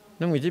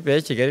no mu ikipe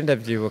ya Kigali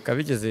ndabyibuka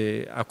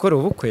bigeze akora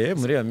ubukwe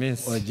muri iyo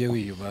minsi wagiye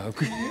wiyubaha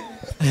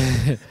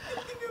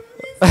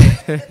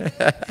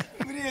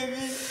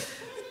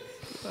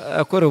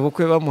akora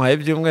ubukwe bamuhaye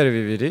ibyumweru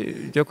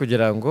 2 byo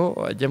kugira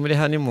ngo ajye muri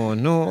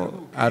honeymoon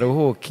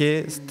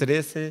aruhuke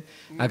stress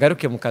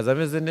agaruke mu kazi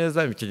ameze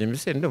neza icyo gihe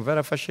mbese ndumva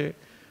yarafashe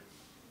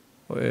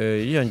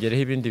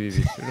yiyongereho ibindi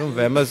 2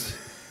 urumva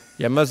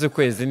yamaze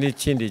ukwezi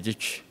n'ikindi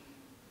gice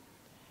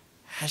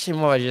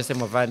hashimo wajese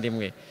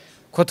muvandimwe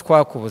ko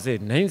twakubuze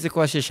nahinzi ko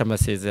washisha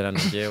amasezerano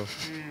ngewe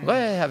ngo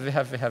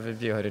have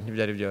byihore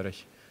ntibyari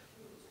byoroshye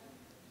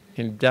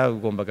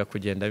ntibyagombaga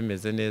kugenda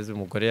bimeze neza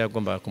umugore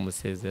yagombaga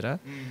kumusezera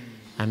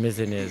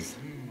ameze neza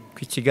ko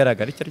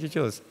ikigaragara icyo ari cyo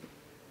cyose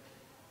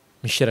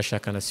Michel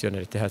ashaka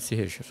nationalité hasi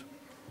hejuru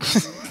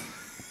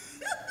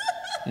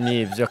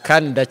nibyo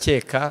kandi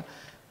ndakeka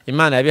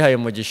Imana yabihaye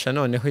umugisha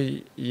noneho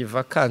iyi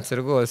vacances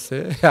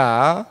rwose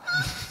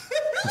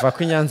mva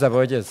ko Nyanza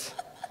bogeze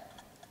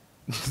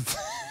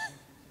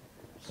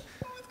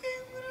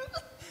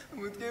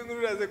umutwe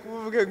uraza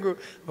kuvuga ngo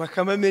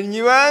bakamamenya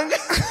ibanga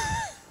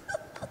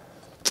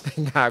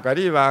ntabwo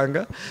ari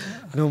ibanga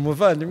ni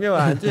umuvandimwe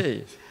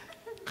wanjye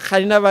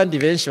hari n'abandi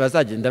benshi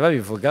bazagenda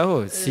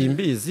babivugaho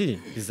simbizi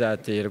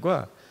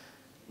bizaterwa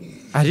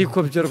ariko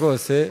byo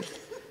rwose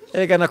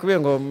erega nakubwiye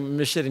ngo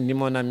Michel ni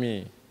mon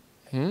ami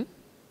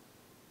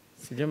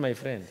sibyo my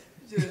friend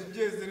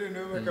byose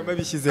rero bakaba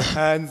bishyize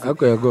hanze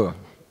ako yago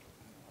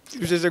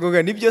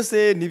Rusheshangoga nibyo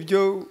se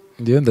nibyo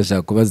ndiyo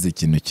ndashaka kubaza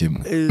ikintu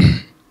kimwe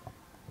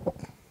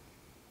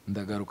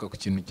ndagaruka ku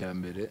kintu cya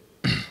mbere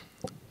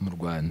mu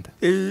Rwanda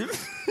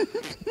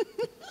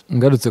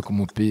ngarutse ku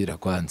mupira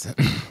kwanza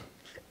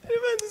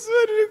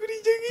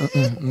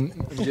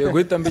ngiye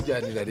guhita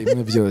mbijyanira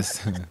rimwe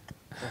byose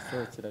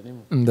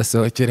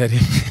ndasohokera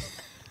rimwe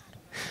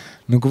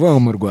ni ukuvuga ngo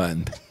mu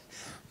Rwanda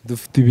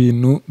dufite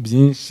ibintu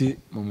byinshi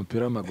mu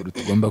mupira w'amaguru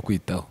tugomba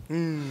kwitaho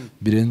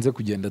birenze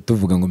kugenda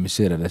tuvuga ngo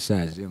Michel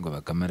arashaje ngo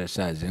Bakame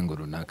arashaje ngo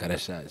runaka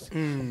arashaje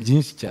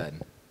byinshi cyane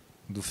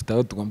dufite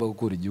aho tugomba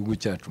gukura igihugu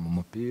cyacu mu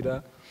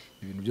mupira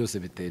ibintu byose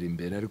bitera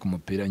imbere ariko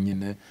umupira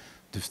nyine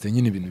dufite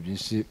nyine ibintu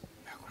byinshi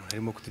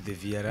harimo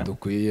kutudeviyara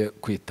dukwiye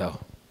kwitaho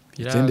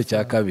ikindi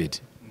cya kabiri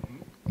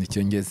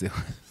nicyo ngezeho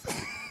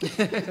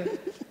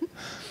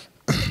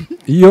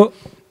iyo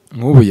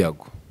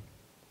nk'ubuyago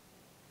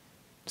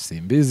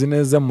simbizi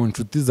neza mu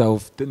nshuti zawe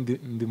ufite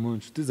ndi mu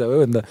nshuti zawe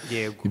wenda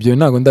ibyo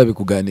ntabwo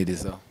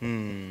ndabikuganirizaho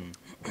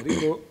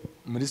ariko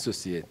muri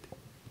sosiyete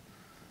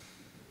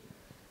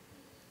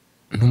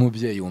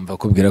n'umubyeyi wumva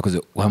akubwira ko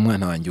wa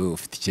mwana wanjye we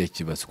ufite ikihe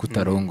kibazo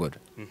kutarongora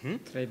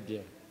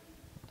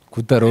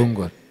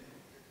kutarongora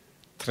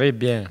très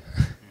bien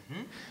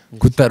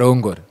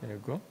kutarongora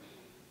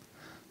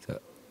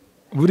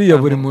buriya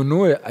buri muntu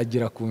we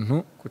agira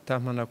kuntu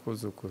kutampana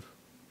kuzukuru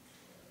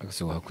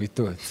agasohoka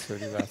kwitotse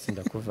sori basi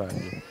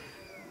ndakuvangira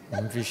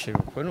umvishe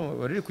ukuntu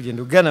uri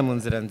kugenda ugana mu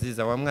nzira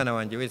nziza wa mwana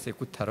wanjye wese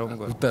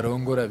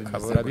kutarongora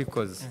kabura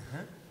bikoze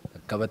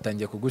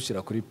akabatangiye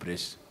kugushira kuri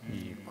pressure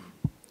yego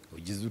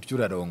ugize utyo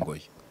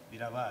urarongoye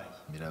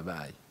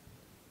birabaye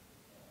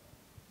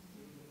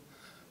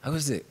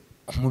akoze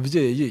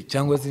umubyeyi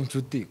cyangwa se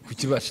inshuti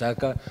kuki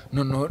bashaka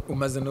noneho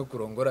umaze no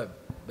kurongora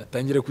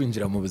batangire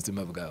kwinjira mu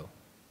buzima bwawe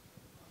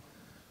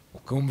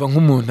ukumva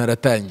nk'umuntu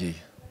aratangiye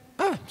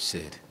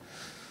Michel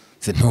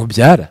se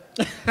ntubyara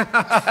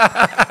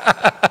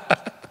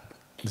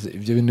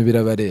ibyo bintu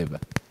birabareba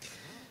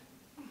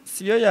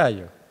siyo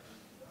yayo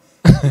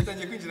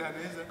utangiye kwinjira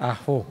neza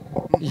aho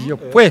iyo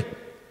pwe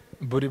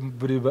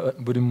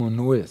buri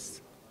muntu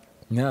wese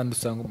nyanda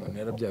usanga umuntu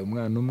yarabyaye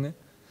umwana umwe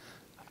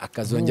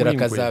akazongera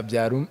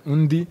akazabyara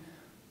undi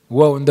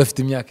wa undi afite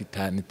imyaka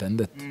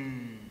 5-6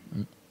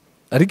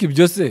 ariko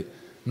ibyo se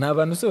ni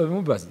abantu se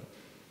babimubaza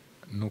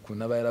ni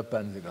ukuntu aba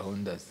yarapanze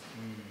gahunda ze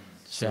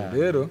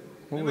rero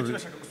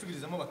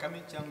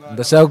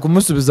ndashaka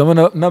kumusubizamo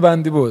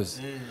n'abandi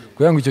bose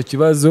kugira ngo icyo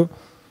kibazo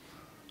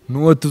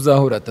n'uwo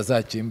tuzahura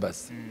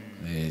atazakimbaza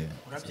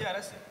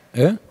urabyara se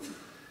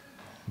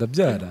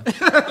ndabyara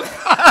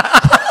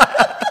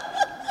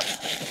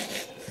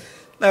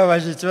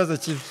nabaje ikibazo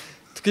kibi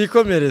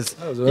twikomereza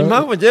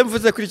impamvu ngiye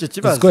mvuze kuri icyo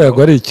kibazo ko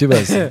yagwa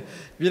ikibazo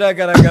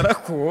biragaragara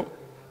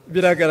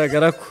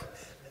ko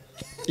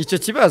icyo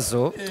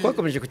kibazo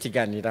twakomeje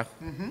kukiganiraho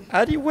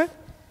ari we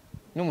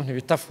n'umuntu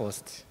bita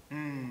Faustin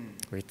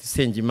wita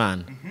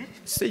Sengimana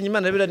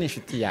Sengimana bira ni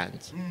inshuti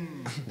yanjye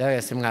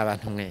ndabaye se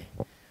mwabantu mwe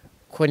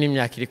ko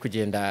n'imyaka iri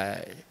kugenda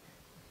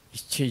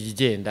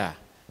igenda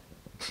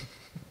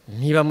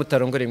niba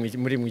mutarongore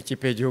muri mu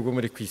ikipe y'igihugu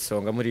muri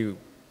kwisonga muri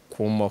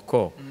ku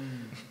moko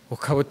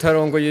ukaba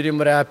utarongoye uri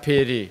muri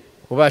APR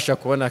ubasha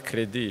kubona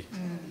credit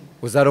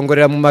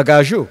uzarongorera mu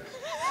magaju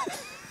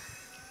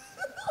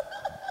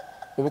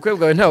ubukwe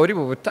bwawe ntawe uri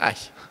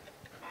bubutashye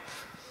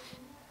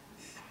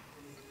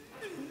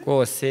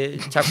rwose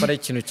cyakora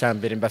ikintu cya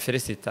mbere mba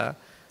felicita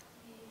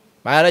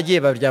baragiye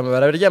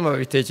bararyama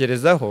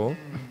babitekerezaho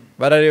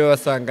barareba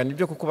basanga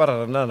nibyo kuko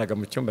bararananaga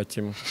mu cyumba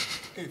kimwe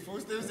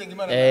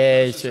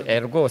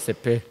rwose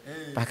pe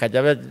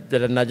bakajya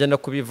najya no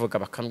kubivuga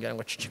bakambwira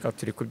ngo cicika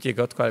turi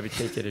kubyigaho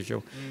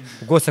twarabitekerejeho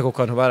rwose ako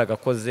kantu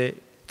baragakoze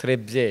très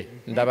bien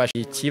ndabashi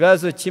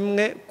ikibazo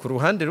kimwe ku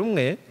ruhande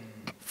rumwe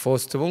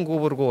Faustin ubu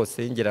ngubu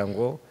rwose ngira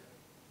ngo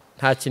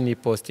nta kintu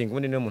posting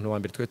ubundi niyo muntu wa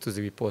mbere twe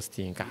tuzi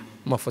wipostinga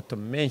amafoto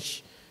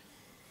menshi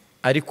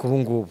ariko ubu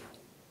ngubu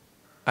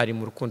ari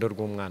mu rukundo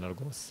rw'umwana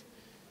rwose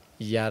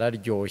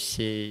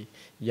yararyoshye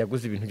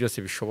yaguze ibintu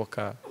byose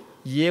bishoboka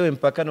yewe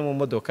mpaka no mu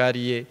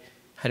modokari ye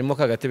harimo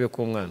kagatebe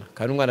k'umwana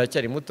kandi umwana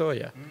aracyari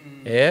mutoya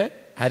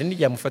hari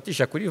n'igihe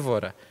amufatisha kuri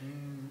vora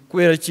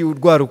kubera ki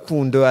urwa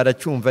rukundo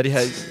aracyumva ari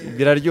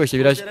biraryoshye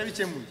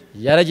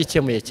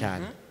yaragikemuye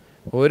cyane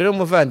ubu rero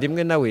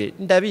umuvandimwe nawe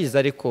ndabizi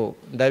ariko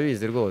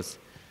ndabizi rwose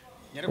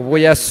ubwo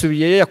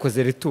yasubiyeyo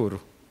yakoze returu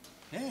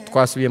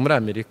twasubiye muri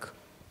Amerika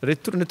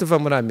returu ntituva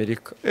muri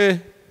Amerika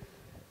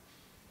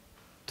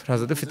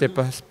turaza dufite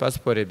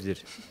pasiporo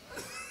ebyiri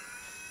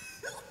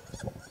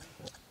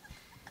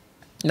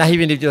naho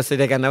ibindi byose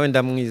rega nawe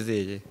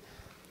ndamwizeye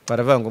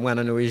baravuga ngo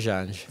umwana ni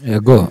wijanje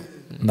yego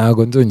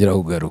ntago nzongera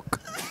kugaruka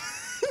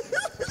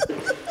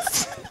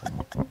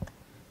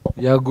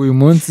yaguye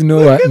umunsi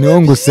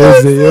niwo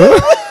ngusezeye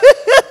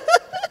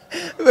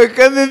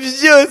Bakame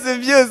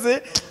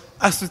byose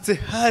asutse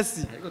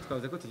hasi ariko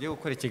twavuze ko tugiye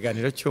gukora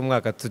ikiganiro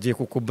cy'umwaka tugiye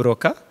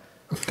kukubroka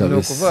ni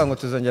ukuvuga ngo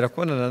tuzongera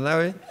kubonana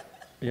nawe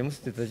uyu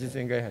munsi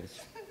tutagize ingahe hari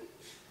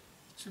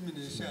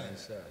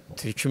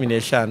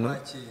 15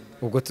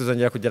 ubwo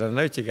tuzongera kugirana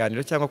nawe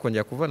ikiganiro cyangwa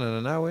kongera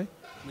kubonana nawe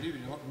muri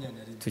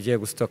 2020 tugiye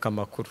gustoka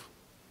amakuru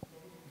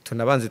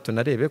tunabanze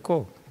tunarebe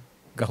ko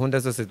gahunda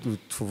zose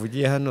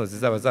tuvugiye hano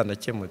zizaba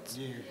zanakemutse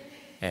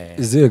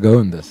izihe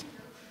gahunda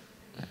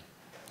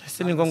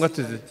ese ni ngombwa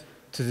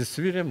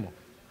tuzisubiremo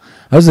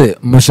aze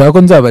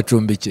mushaka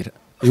nzabacumbikira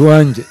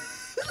iwanjye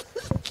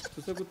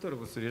tuze gutora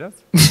gusurira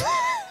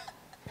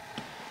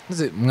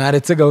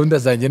mwaretse gahunda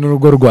zanjye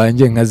n'urugo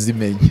rwanjye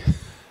nkazimenya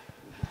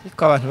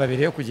ko abantu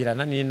babiri yo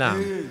kugirana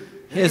n'inama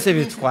hese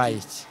bitwaye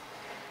iki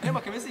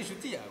Bakame si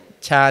inshuti yawe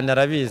cyane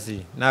arabizi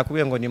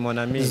nakubwiye ngo ni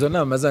monami izo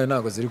nama zayo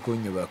ntago ziri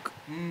kunyubaka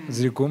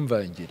ziri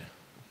kumvangira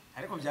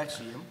ariko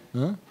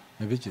byaciyemo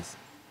nabikize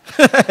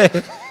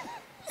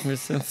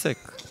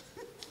misenseka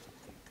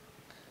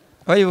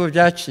aho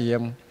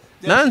byaciyemo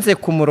nanze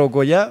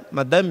kumurogoya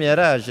madame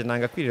yaraje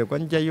nanga kwirirwa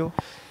njyayo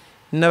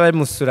n'abari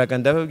musuraga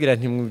ndababwira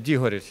nti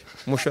mubyihorere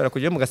mushobora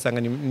kujya mugasanga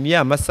ni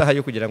ya masaha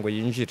yo kugira ngo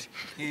yinjire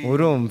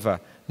urumva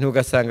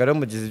ntugasanga rero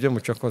mugize ibyo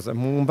mucokoza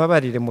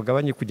mumbabarire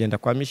mugabanye kugenda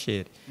kwa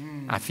Michel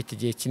afite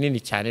igihe kinini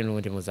cyane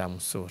n'undi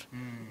muzamusura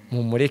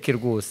mumureke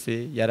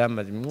rwose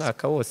yaramaze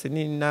umwaka wose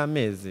ni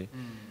n'amezi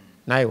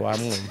nawe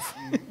wamwumva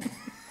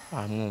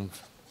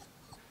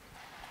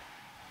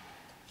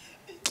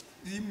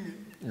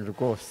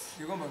rwose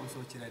igomba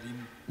gusohokera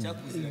rimwe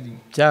cyakuzira rimwe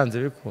byanze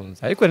bikunze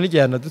ariko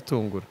n'igihe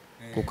anadutungura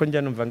kuko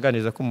njya numva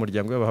nganiza ko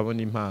umuryango we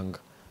bahabona impanga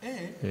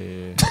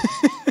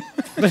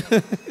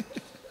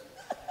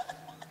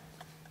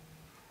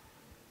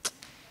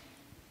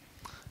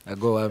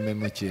ago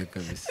wamemukiye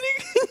kabisa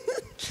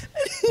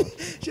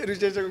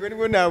Rusheshangoga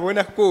nibwo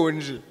nabona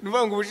konje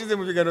nuvuga ngo ubushize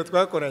mu biganiro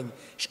twakoranye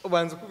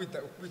ubanza ukubita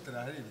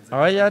rahereza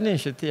aya ni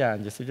inshuti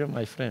yanjye sibyo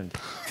my friend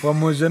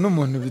wamuje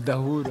n'umuntu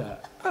bidahura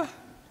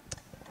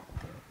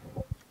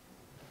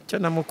cyo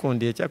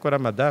namukundiye cyakora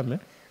madame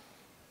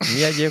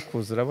niyo agiye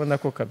kuza urabona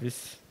ko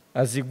kabisa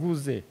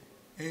aziguze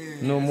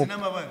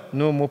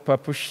ni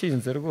umupapa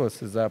ushinze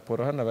rwose za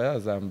poro hano aba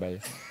yazambaye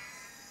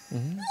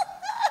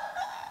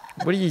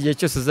buri gihe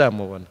cyose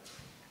uzamubona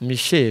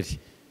Michel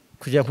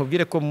kugira ngo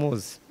nkubwire ko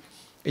muzi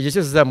igihe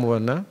cyose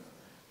uzamubona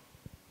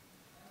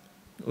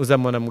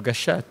mu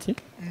gashati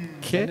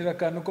ke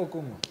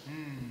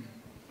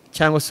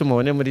cyangwa se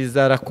umubone muri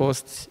za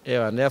Lacoste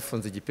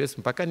yafunze igipesu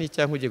mpaka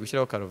n'icyanka ugiye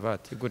gushyiraho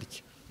karuvati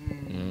gutya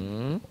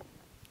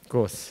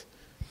rwose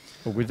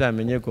ubwo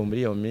uzamenye ngo muri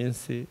iyo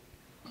minsi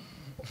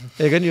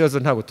ega n'ibibazo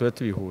ntabwo tuba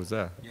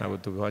tubihuza ntabwo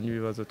tugabanya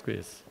ibibazo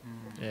twese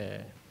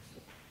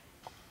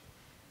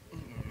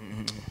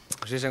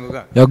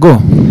Rusheshangoga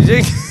yago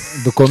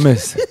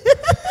dukomeze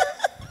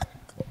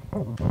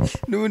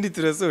n'ubundi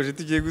turasoje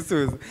tugiye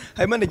gusoza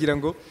hanyuma nagira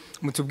ngo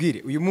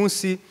mutubwire uyu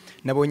munsi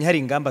nabonye hari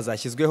ingamba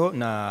zashyizweho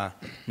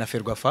na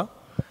Ferwafa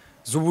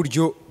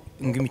z'uburyo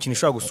ngo imikino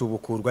ishobora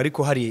gusubukurwa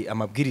ariko hari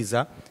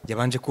amabwiriza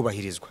yabanje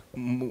kubahirizwa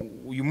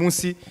uyu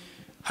munsi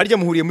harya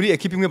muhuriye muri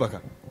equipe imwe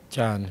baka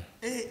cyane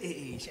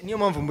niyo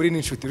mpamvu muri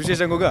n'inshuti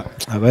Rusheshangoga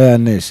aba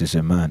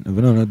yanesheje man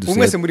ubu none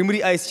umwese muri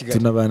ice Kigali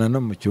tunabana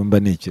no mu cyumba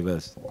ni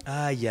ikibazo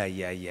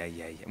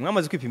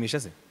mwamaze kwipimisha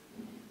se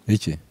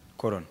iki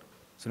corona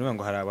Sunuba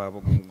ngo hari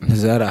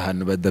ntizari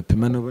ahantu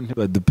badapima n'ubu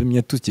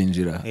ntibadupimye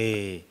tukinjira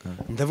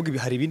ndavuga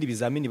hari ibindi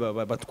bizamini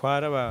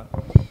batwara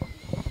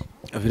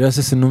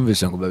birase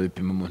sinumvisha ngo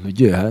babipima umuntu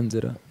ugiye hanze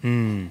ra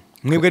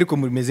mwebwe ariko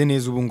mumeze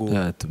neza ubu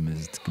ngubu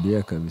tumeze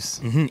tukiriya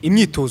kabisa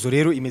imyitozo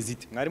rero imeze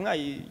ite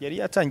mwari yari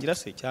yatangira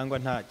se cyangwa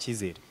nta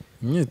cyizere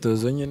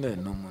imyitozo nyine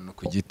ni umuntu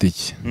ku giti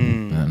cye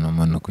ni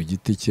umuntu ku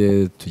giti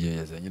cye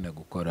tugerageza nyine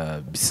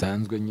gukora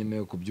bisanzwe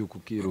nyine kubyuka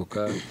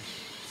ukiruka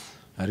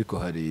ariko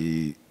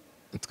hari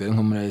twe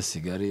nko muri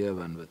Kigali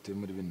abantu batuye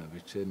muri bino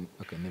bice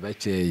ni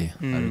bakeya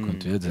ariko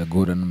tujya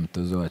guhura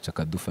n'umutozo wacu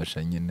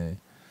akadufasha nyine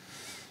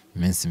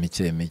iminsi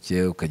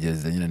mike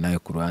ukageza nyine nawe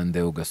ku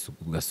ruhande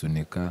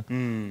ugasunika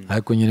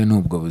ariko nyine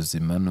n'ubwo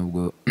buzima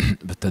nubwo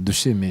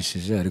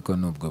batadushimishije ariko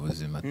n'ubwo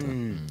buzima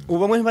ubu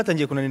bamwe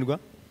ntibatangiye kunanirwa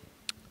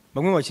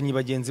bamwe mu bakinnyi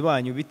bagenzi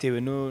banyu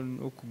bitewe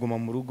no kuguma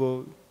mu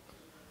rugo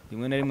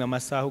rimwe na rimwe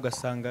amasaha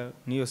ugasanga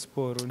n'iyo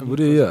siporo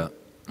buriya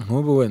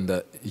nk'ubu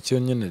wenda icyo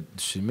nyine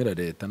dushimira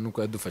leta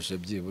nuko yadufashe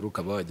byibura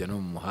ukaba wajya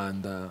no mu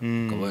muhanda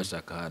ukaba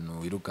washaka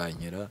ahantu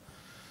wirukankira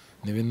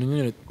ni ibintu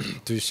nyine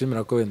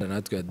tubishimira ko wenda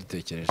natwe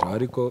yadutekerejeho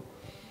ariko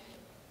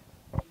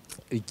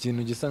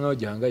ikintu gisa nkaho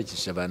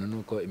gihangayikisha abantu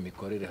nuko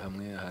imikorere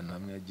hamwe ahantu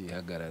hamwe yagiye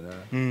ihagarara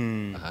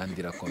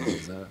ahandi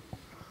irakomeza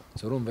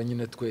urumva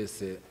nyine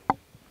twese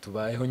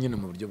tubayeho nyine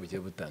mu buryo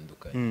bugiye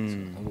butandukanye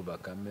nk'ubu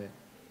Bakame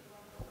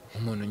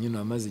nk'umuntu nyine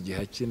wamaze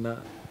igihe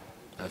akina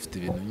afite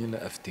ibintu nyine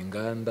afite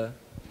inganda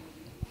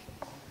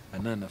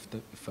anana afite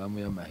ifamu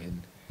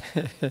y'amahene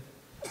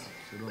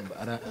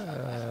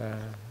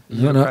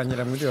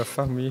yirukanyira muri iyo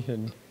famu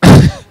y'ihene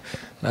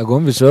ntabwo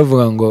wumvishe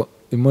bavuga ngo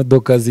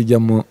imodoka zijya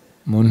mu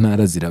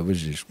ntara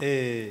zirabujijwe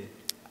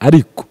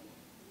ariko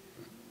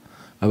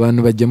abantu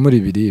bagemura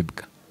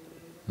ibiribwa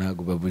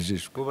ntabwo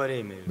babujijwe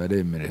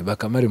baremerewe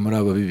Bakame ari muri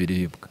abo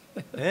b'ibiribwa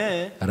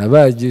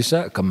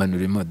arabagisha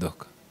akamanura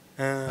imodoka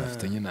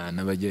afite nyine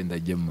ahantu abagenda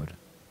agemura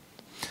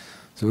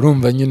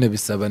urumva nyine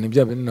bisaba ni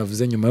bya bintu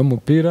navuze nyuma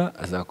y'umupira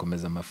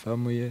azakomeza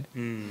amafamu ye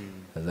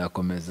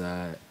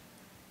azakomeza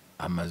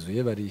amazu ye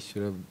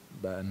barishyura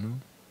abantu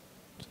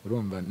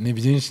urumva ni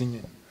byinshi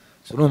nyine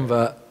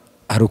urumva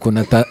hari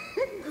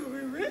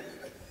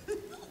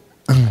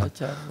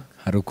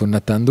ukuntu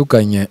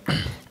atandukanye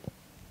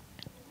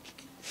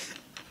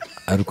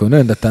hari ukuntu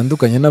wenda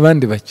atandukanye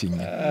n'abandi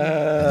bakinnyi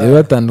bagiye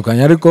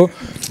batandukanye ariko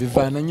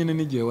bivana nyine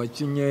n'igihe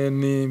wakinye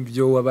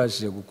n'ibyo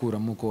wabashije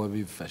gukuramo uko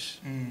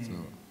wabifashe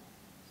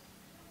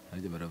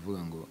harya baravuga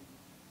ngo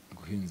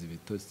guhinza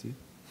ibitosi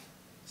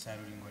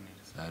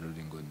sarura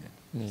ingonera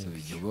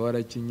igihe uba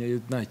warakinye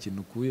nta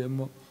kintu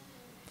ukuyemo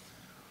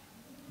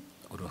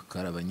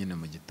urakaraba nyine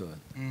mu gitondo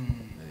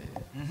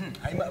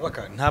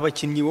nta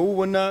bakinnyi wowe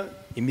ubona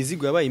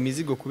imizigo yabaye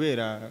imizigo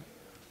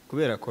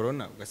kubera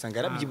corona ugasanga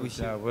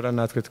yarabyibushye yabura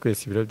natwe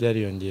twese ibiro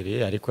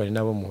byariyongereye ariko hari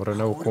nabo muhoro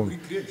nabo kumva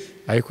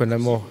ariko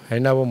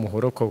hari nabo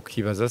muhoro ko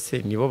ukibaza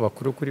se nibo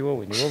bakuru kuri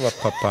wowe nibo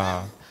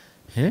bapapa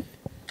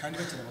kandi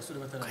bakina abasore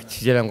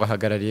kugira ngo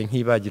ahagarariye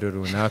nk'ibagiro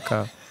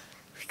runaka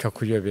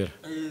bikakuyobera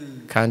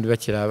kandi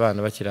bakiri abana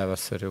bakiri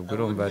abasore ubwo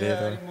urumva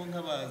rero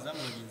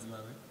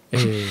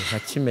nka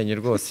Kimenyi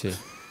rwose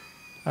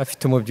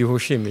afite umubyibuho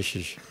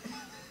ushimishije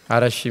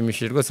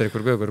arashimishije rwose ari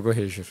ku rwego rwo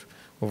hejuru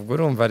ubwo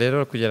urumva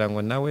rero kugira ngo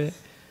nawe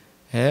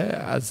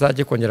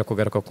azajye kongera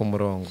kugaruka ku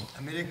murongo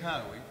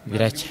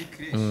biracya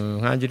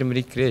nkanjye uri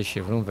muri creche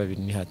urumva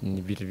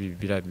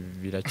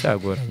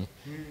biracyagoranye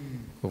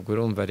ubwo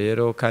urumva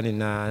rero kandi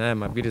n'aya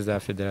mabwiriza ya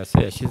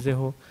federasiyo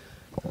yashyizeho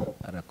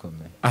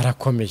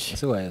arakomeye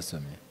ese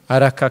wayasomye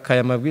arakakaye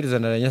amabwiriza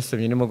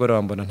narayasomye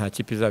nimugoroba mbona nta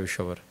kipe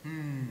izabishobora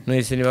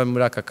none se niba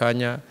muri aka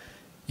kanya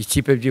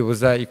ikipe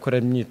byibuza ikora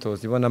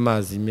imyitozo ibona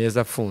amazi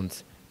meza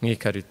afunze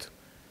nk'ikarito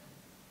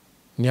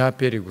ni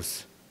APR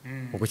gusa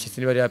ubwo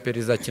niba ari APR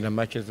izakina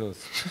match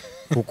zose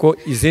kuko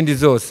izindi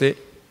zose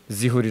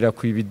zihurira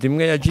ku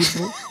ibidimwe ya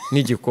jibu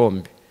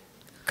n'igikombe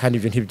kandi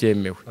ibyo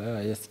ntibyemewe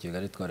yesi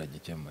Kigali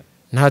twaragikemuye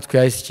natwe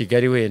yahise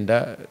Kigali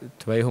wenda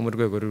tubayeho mu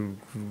rwego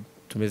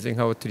tumeze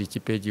nk'aho turi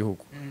ikipe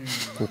y'igihugu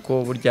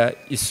kuko burya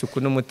isuku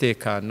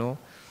n'umutekano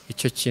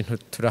icyo kintu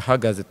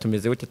turahagaze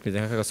tumeze gutya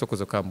tumeze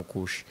nk'agasokozo ka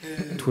mukushe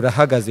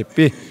turahagaze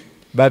pe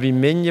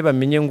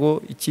bamenye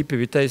ngo ikipe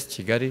bita yesi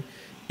Kigali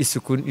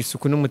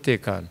isuku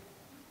n'umutekano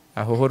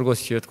aho ho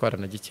rwose iyo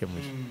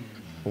twaranagikemuye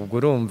ubwo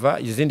urumva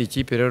izindi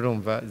kipe rero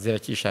urumva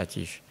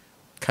zirakishakisha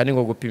kandi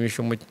ngo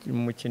gupimisha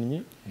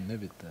umukinnyi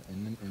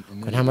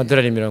nta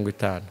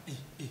 $50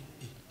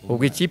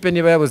 ubwo ikipe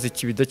niba yabuze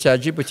ikibido cya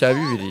jibu cya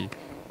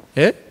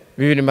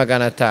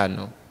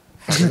 2,500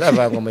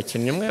 hazavanga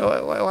umukinnyi umwe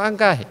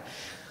wangahe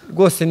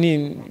rwose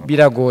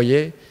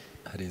biragoye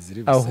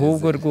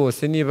ahubwo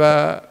rwose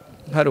niba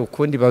hari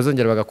ukundi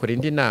bazongera bagakora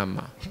indi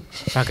nama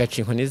bagaca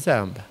inkoni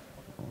zamba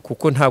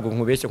kuko ntabwo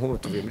nkubeshye nk'ubu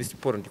tuvuye muri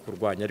siporo ndi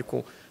kurwanya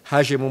ariko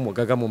hajemo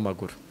umugaga mu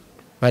maguru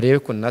barebe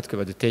ko natwe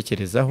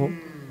badutekerezaho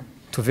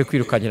tuve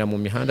kwirukanyira mu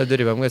mihanda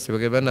dore bamwe wese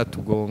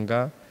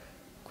banatugonga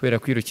kubera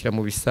kwirukira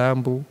mu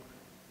bisambu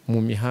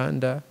mu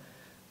mihanda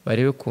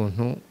barebe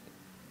ukuntu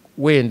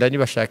wenda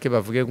nibashake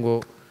bavuge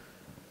ngo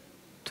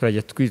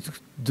turajya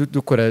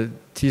dukora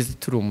tizi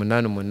turi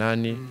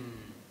 8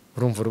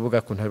 urumva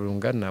urubuga kuntu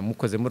rungana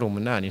mukoze muri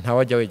 8 nta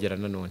wajya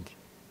wegerana n'undi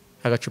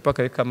agacupa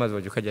kari kamazi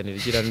wajya ukajyanira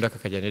igira n'undi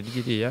akajyanira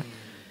igiriya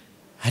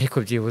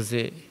ariko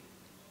byibuze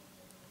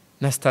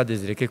na stade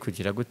zireke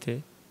kugira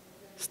gute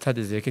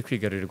stade zireke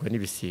kwigarurirwa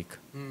n'ibisiga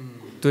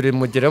dore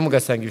mugeraho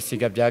mugasanga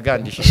ibisiga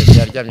byagandishije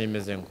byaryamye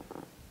bimeze ngo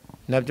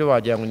nabyo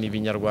wagira ngo ni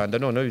ibinyarwanda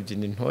noneho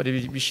bibyina intore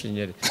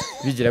bishinyere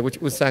bigira gutyo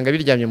usanga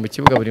biryamye mu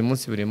kibuga buri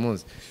munsi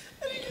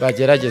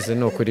bagerageze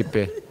no kuri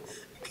pe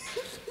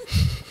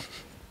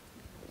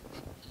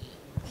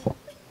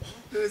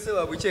ese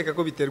waba ukeka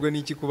ko biterwa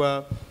n'iki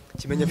kuba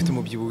Kimenyi afite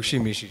umubyibuho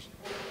ushimishije?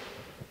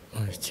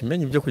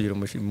 Kimenyi byo kugira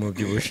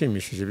umubyibuho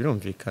ushimishije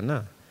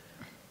birumvikana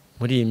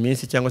muri iyi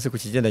minsi cyangwa se ku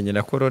kigendanye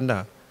na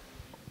corona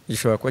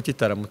gishobora kuba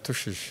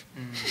kitaramutushije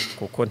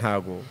kuko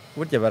ntago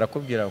burya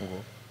barakubwira ngo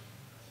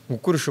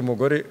gukurusha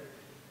umugore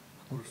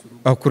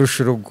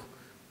akurusha urugo,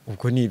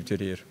 ubwo ni ibyo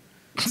rero.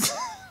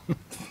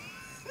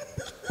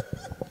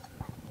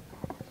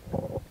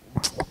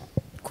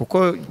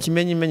 Kuko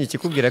Kimenyi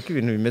kikubwira ko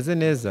ibintu bimeze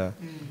neza.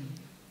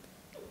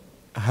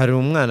 Hari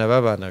umwana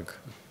babanaga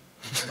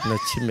na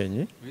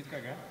Kimenyi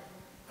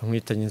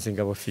amwitanye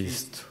Nzingabo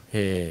Fisto.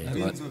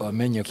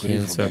 Wamenye kuri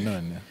vuba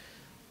none.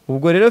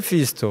 Ubwo rero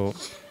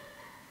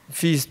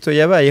Fisto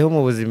yabayeho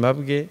mu buzima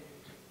bwe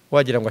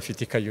wagira ngo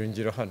afite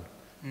ikayungiro hano.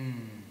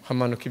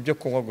 Hamanuka ibyo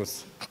kunywa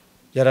gusa.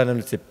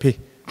 Yarananutse pe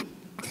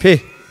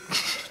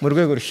mu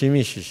rwego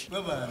rushimishije.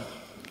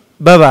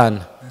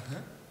 Babana.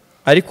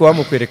 Ariko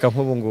wamukwereka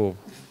nk'ubu ngubu.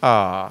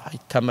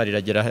 Itama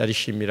riragera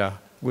arishimira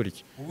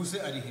gutya. Ubu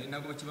se ari he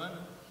ntabwo bakibana?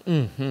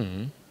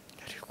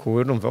 Ariko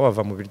wowe numva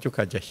wava mu biryo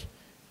ukajya he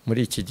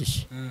muri iki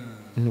gihe.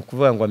 Ni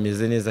ukuvuga ngo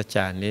ameze neza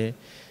cyane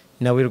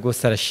nawe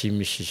rwose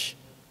arashimishije.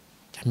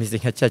 Ameze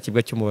nka cya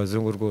kibwa cyo mu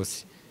bazungu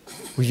rwose.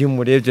 Uyu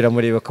murebye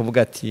uramureba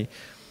akavuga ati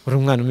uri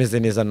umwana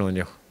umeze neza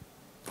noneho.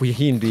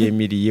 Uyihinduye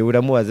miriye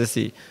uramubaza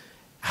se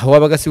aho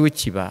wabaga si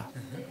ukiba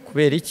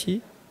kubera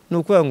iki? Ni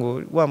ukuvuga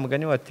ngo wa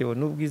mugani watewe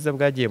n'ubwiza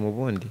bwagiye mu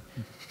bundi.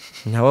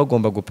 Nawe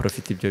agomba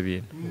guprofita ibyo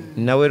bintu.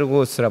 Nawe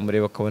rwose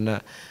uramureba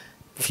akabona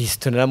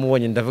Fisto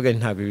naramubonye ndavuga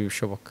ntabwo ibi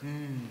bishoboka.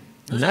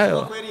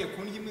 Nawe ko yariye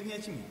kundi imwe nk'iya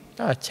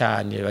kimwe?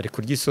 Cyane bari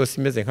kurya isosi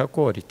imeze nka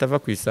kori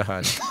itava ku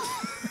isahani.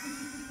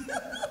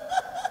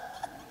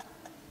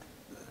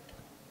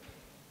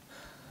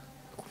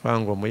 Kuvuga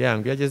ngo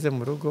Muyango iyo ageze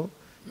mu rugo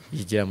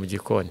yigira mu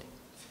gikoni.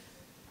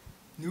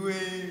 Niwe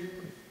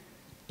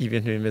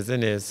Ibintu bimeze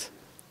neza.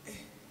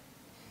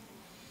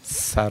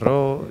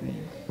 Saro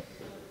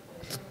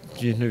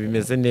ibintu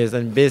bimeze neza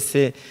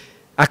mbese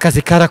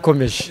akazi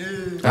karakomeje.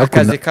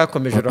 Akazi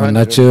kakomeje uruhande.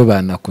 Naciye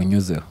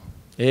banakunyuzeho.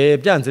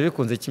 Byanze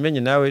bikunze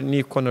Kimenyi nawe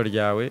n'ikono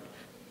ryawe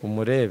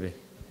umurebe.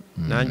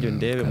 Nanjye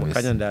ndebe mu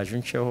kanya ndaje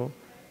nceho.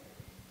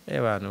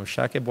 Abantu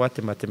ushake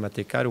boîte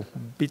mathématicale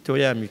bito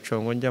ya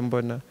micongo njya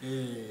mbona.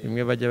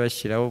 Imwe bajya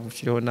bashyiraho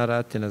bushyiraho na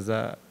rate na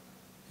za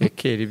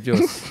ekeri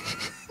byose.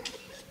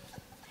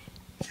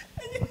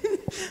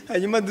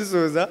 hanyuma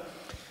dusoza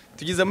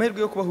tugize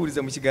amahirwe yo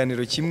kubahuriza mu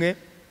kiganiro kimwe.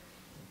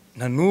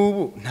 Na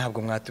nubu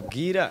ntabwo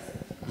mwatubwira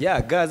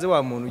ya gaze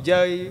wa muntu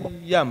ujya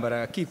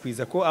yambara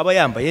akikwiza ko aba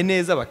yambaye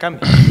neza Bakame.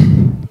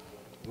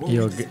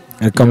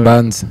 Reka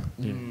mbanze.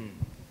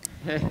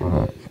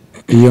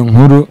 Iyo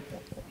nkuru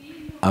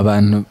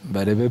abantu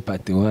barebe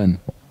part 1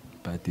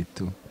 part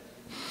 2.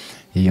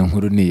 Iyo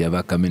nkuru ni ya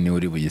Bakame ni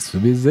uri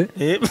buyisubize.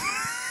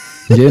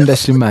 Nge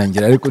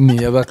ndashimangira ariko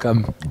ni ya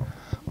Bakame.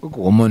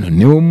 Kuko umuntu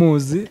niwe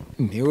umuzi,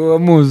 niwe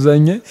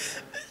wamuzanye.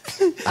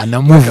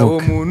 Anamuvuga uwo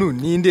muntu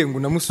ninde ngo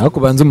namusubize. Ariko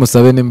banze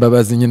umusabe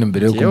n'imbabazi nyine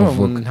mbere yo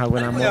kumuvuga. Ntabwo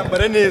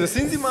yambara neza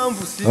sinzi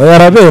impamvu si.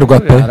 Yaraberwa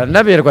pe.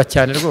 Aranaberwa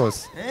cyane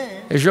rwose.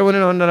 Ejo bundi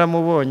none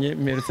naramubonye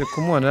mperutse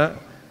kumubona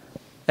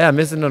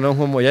ameze none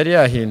nk'umu yari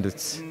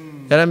yahindutse.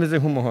 Yarameze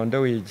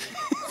nk'umuhondo w'igi.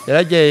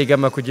 Yaragiye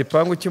yigama ku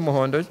gipangu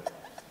cy'umuhondo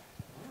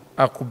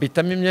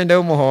akubitamo imyenda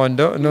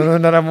y'umuhondo none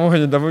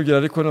naramubonye ndamubwira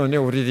ariko none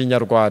uriri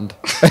Nyarwanda.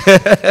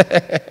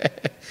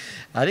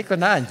 Ariko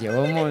nanjye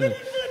uwo muntu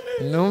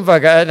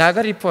numvaga ntago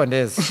ari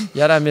pondeza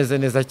yarameze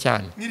neza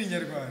cyane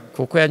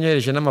kuko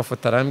yanyohereje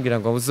n'amafoto arambwira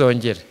ngo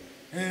uzongere.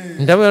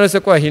 Ndabona se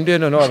ko wahinduye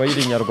none waba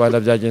yiri Nyarwanda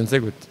byagenze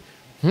gute?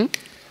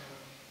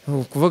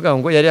 Kuvuga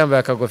ngo yari yambaye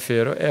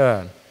akagofero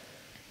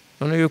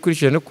none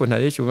yukurikije n'ukuntu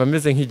aricyo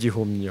ameze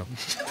nk'igihumyo.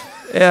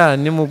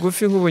 Ni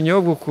mugufi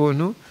nk'ubunyobwa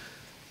ukuntu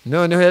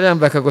noneho yari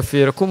yambaye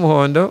akagofero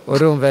k'umuhondo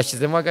urumva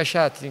yashyizemo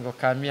agashati ngo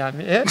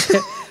kamiyame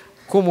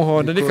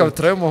k'umuhondo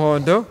n'ikabutura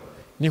y'umuhondo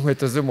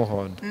n'inkweto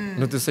z'umuhondo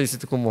n'udusayisi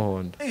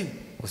tw'umuhondo.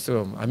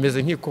 Usoma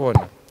ameze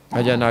nk'ikona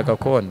nkajya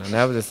nagakona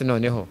navuze se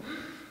noneho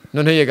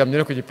yegamye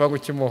no ku gipangu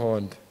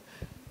cy'umuhondo.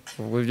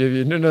 Ubwo ibyo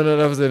bintu none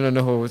navuze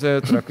noneho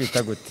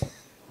turakwita gute?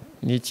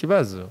 Ni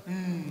ikibazo.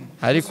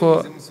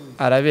 Ariko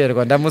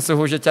araberwa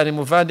ndamusuhuje cyane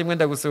muvandimwe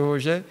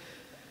ndagusuhuje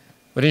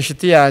uri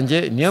inshuti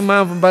yanjye niyo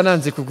mpamvu mba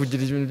nanze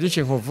kukugira ibintu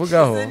byinshi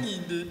nkuvugaho.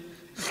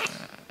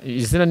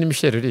 Izina ni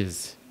Michel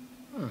urizi.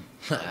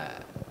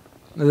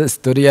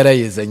 Story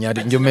yarayizanye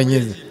ari njye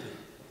umenye.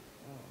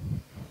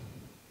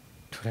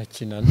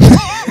 Turakinana.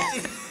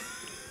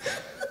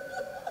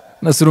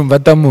 Nasurumva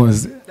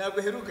atamuzi.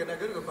 Ntabwo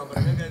heruka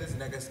kwambara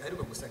nkagaze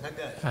sinaheruka gusa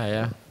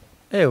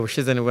nkagaze.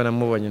 Ushize nibwo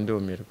namubonye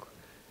ndumirwa.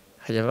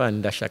 Hajya abana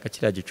ndashaka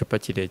kiriya gicupa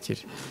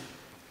kirekire.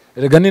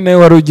 Erega ni nawe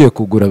wari ugiye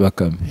kugura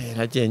Bakame.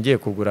 Nagiye ngiye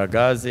kugura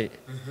gaze.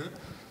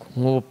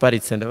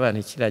 Nk'uparitse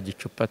ndabana kiriya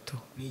gicupa to.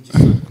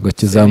 Ngo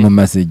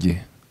kizamumaze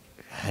igihe.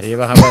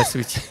 Hareba habasi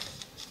iki.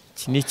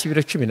 Iki ni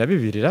ikibiro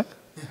 12 ra?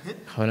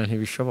 Habona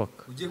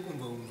ntibishoboka. Ugiye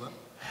kumva wumva?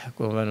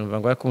 Kumva numva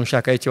ngo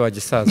akunshaka iki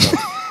wagisaza.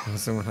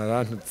 Umuntu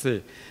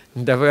arantutse.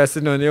 Ndavuga se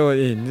noneho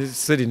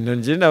sorry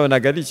nonje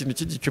nabonaga ari ikintu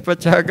cy'igicupa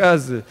cya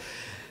gaze.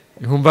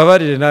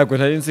 ntumbabarire ntabwo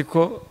nari nzi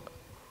ko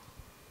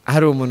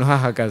hari umuntu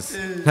uhahagaze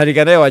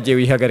ntariga nawe wagiye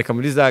wihagarika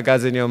muri za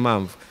gaze niyo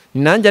mpamvu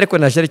ni nanjye ariko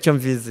naje aricyo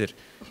mvizira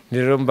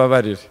rero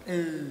mbabarire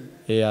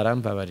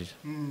arambabarira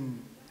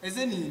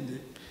ese ninde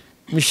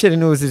Michel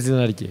niwe uzi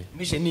izina rye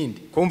Michel ninde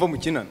kumva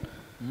mukinana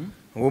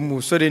uwo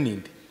musore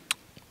ninde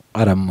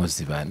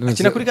aramuzi bana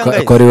akina kuri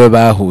kangahe ko ariwe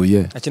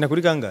bahuye akina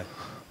kuri kangahe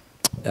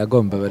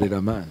yagomba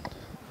barira man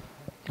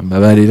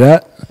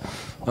mbabarira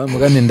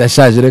mugani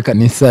ndashaje reka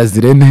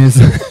nisazire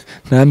neza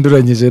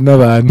ntanduranyije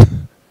n'abantu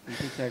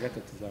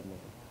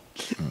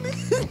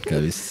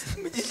kabisa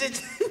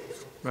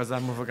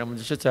bazamuvuga mu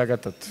gice cya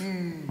gatatu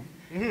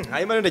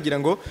hanyuma rero ndagira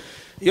ngo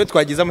iyo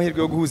twagize amahirwe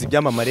yo guhuza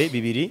ibyamamare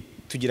bibiri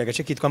tugira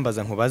agace kitwa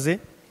mbaza nkubaze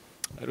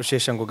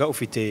Rusheshangoga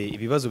ufite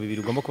ibibazo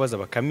bibiri ugomba kubaza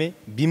Bakame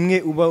bimwe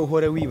uba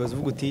uhora wibaza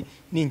uvuga uti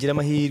ningira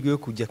amahirwe yo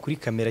kujya kuri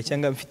kamera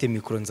cyangwa mfite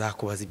mikoro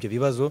nzakubaza ibyo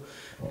bibazo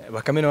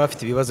Bakame nawe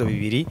afite ibibazo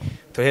bibiri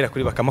turahera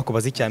kuri Bakame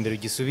akubaza icyambere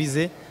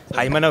ugisubize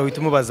hanyuma nawe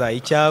uhita umubaza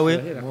icyawe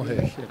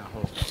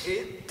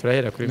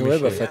turahera kuri niwe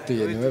Michel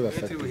bafatiye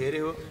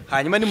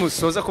hanyuma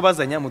nimusoza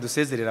kubazanya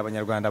mudusezerera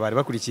abanyarwanda bari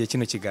bakurikiye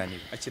kino kiganiro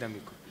akira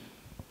mikoro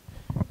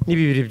ni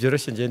bibiri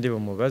byoroshye ngende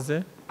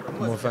bumubaze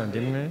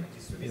umuvandimwe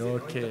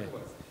okay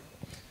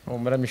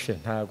umura Michel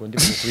ntago ndi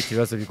gukubita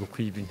ibibazo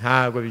bigukwibi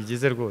ntago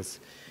bigize rwose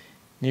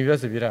ni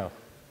ibibazo biraho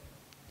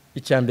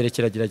icyambere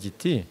kiragira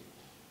giti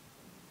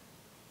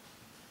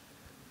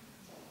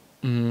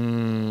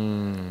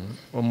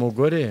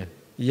umugore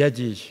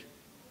yagiye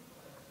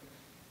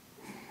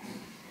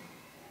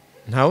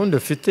nta wundi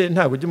ufite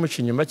ntago ujya umuca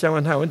inyuma cyangwa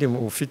nta wundi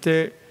ufite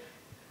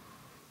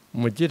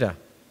mugira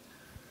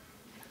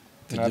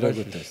tugira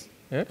gute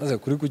maze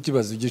kuri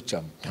kukibazo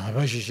ugicamo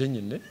nabajije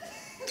nyine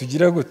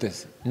tugira gute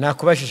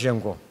nakubajije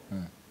ngo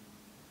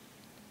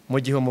mu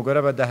gihe umugore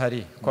aba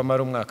adahari ko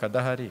amara umwaka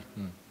adahari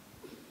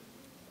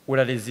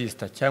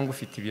uraresista cyangwa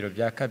ufite ibiro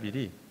bya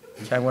kabiri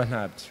cyangwa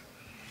ntabyo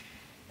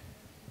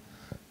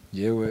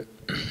yewe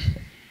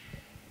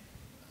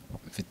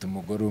mfite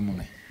umugore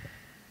umwe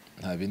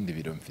nta bindi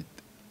biro mfite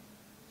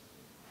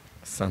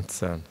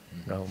sana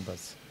ngaho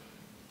mbaza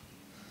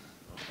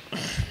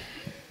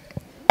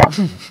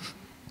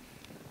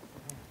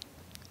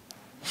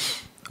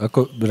ako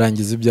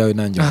birangiza ibyawe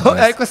nanjye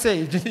ariko se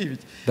ibyo ni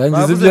ibiki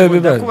rangiza ibyawe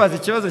bibaye kubaza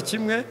ikibazo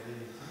kimwe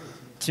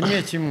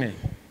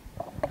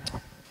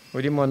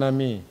urimo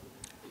nami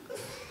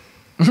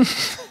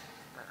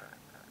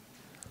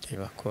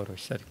reba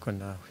koroshya ariko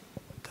nawe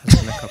utazi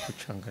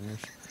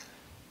n'akakucanganisha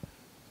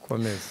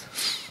komeza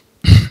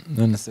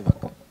none se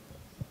Bakame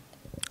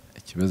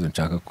ikibazo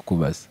nshaka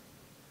kukubaza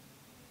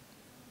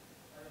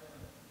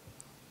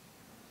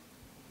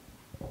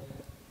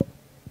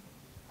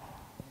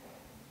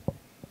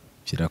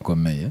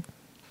kirakomeye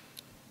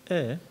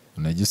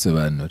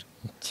unagisobanura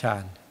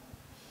cyane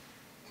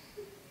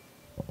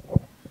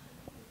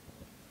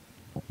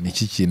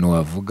niki kintu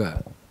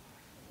wavuga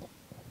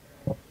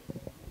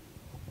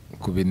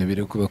ku bintu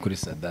biri kuba kuri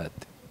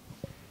Sadate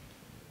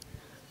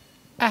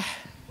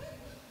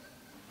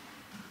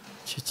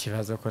icyo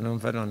kibazo ko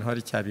numva noneho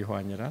ari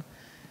cyabihwanyira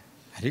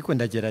ariko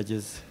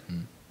ndagerageza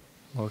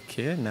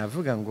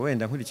navuga ngo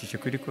wenda nkurikije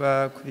kuri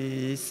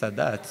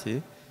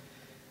Sadate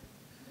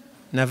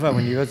navuga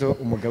ngo ni ibibazo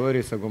umugabo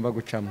wese agomba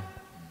gucamo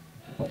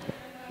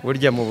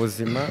burya mu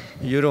buzima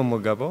iyo uri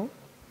umugabo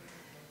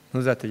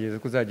ntuzategereze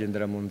ko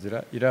uzagendera mu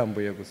nzira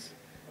irambuye gusa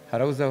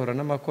hari aho uzahura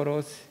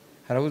n'amakorosi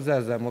hari aho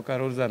uzazamuka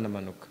hari aho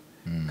uzanamanuka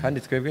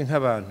kandi twebwe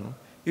nk'abantu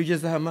iyo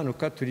ugeze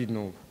ahamanuka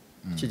turinuba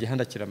iki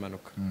gihanda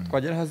kiramanuka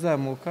twagera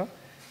ahazamuka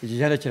iki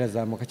gihanda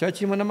kirazamuka cyaba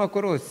kirimo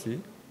n'amakorosi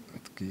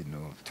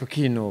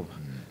tukinuba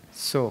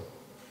so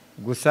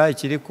gusa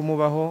ikiri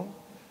kumubaho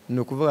ni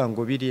ukuvuga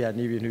ngo biriya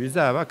ni ibintu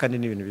bizaba kandi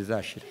ni ibintu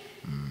bizashira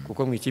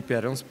kuko mu ikipe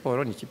ya Rayon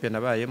Sport ni ikipe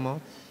nabayemo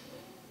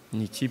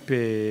ni ikipe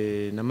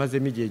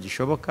namazemo igihe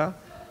gishoboka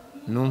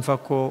numva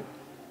ko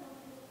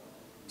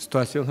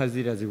situation nka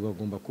ziriya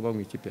zigomba kuba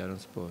mu ikipe ya Rayon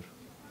Sport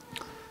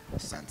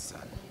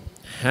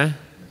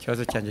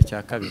ikibazo cyanjye cya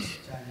kabiri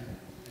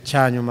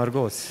cya nyuma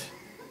rwose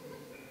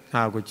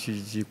ntabwo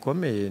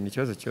gikomeye ni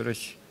ikibazo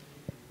cyoroshye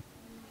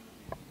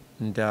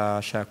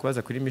ndashaka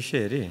kubaza kuri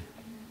Michel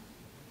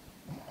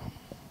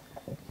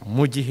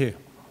mu gihe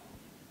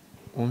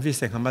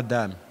wumvise nka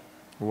madame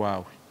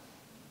wawe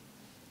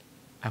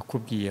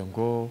akubwiye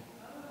ngo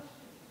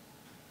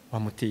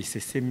wamuteye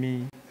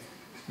isesemi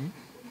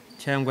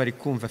cyangwa ari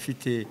kumva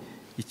afite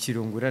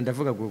ikirungura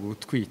ndavuga ngo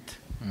gutwita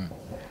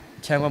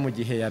cyangwa mu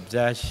gihe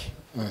yabyaye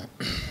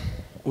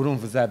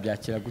urumva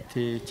uzabyakira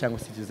gute cyangwa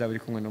se ibyo uzaba uri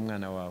kumwe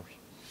n'umwana wawe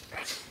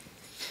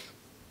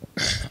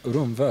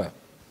urumva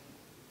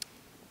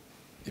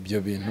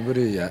ibyo bintu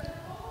buriya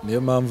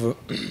niyo mpamvu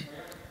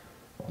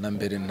na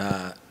mbere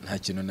nta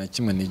kintu na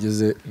kimwe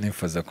nigeze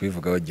nifuza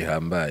kubivugaho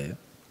gihambaye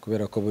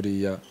kubera ko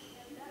buriya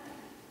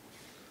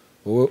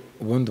wowe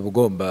ubundi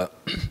ugomba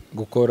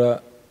gukora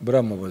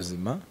buriya mu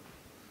buzima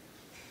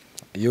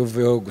iyo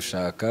uvuyeho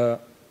gushaka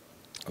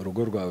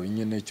urugo rwawe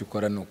nyine icyo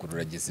ukora ni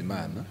ukururagiza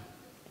Imana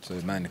so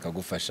Imana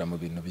ikagufasha mu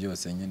bintu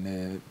byose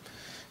nyine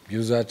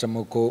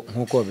byuzacamo ko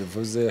nkuko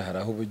wabivuze hari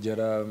aho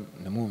ubugera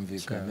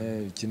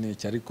ntimwumvikane iki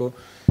n'iki ariko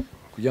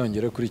kugira ngo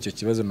ngere kuri icyo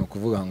kibazo ni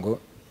ukuvuga ngo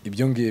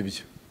ibyo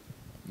ngibyo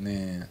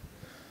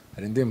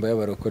hari indirimbo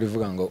y'abarokore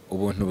ivuga ngo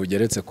ubuntu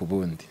bugeretse ku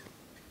bundi.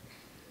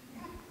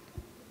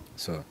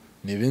 So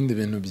ni ibindi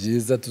bintu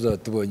byiza tuzaba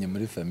tubonye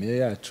muri famiye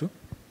yacu,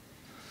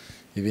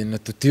 ibintu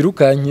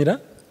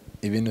tutirukankira,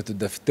 ibintu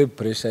tudafite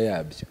pressure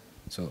yabyo.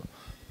 So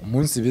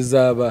umunsi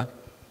bizaba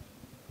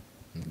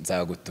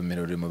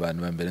nzagutumira, uri mu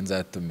bantu ba mbere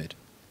nzatumira.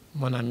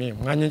 Monami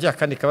mwanya njya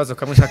kandi kabazo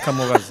kamwe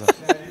shakamubaza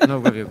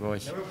nubwo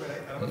bigoye.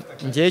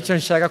 Ngiye icyo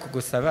nshaka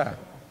kugusaba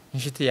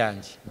inshuti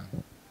yanjye,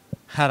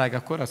 hari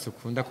agakorasi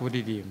ukunda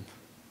kuririmba,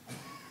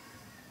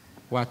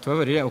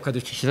 watubabarira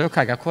ukaducishiraho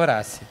ka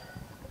gakorasi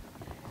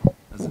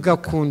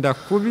ugakunda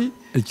kubi.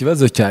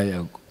 Ikibazo cya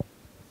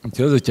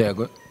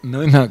Yago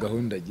nawe nta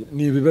gahunda agira,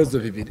 ni ibibazo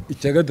bibiri,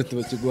 icya gatatu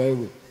bakiguhaye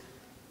gute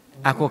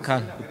ako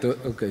kantu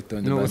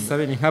tonde no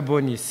usabe ni nka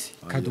bonus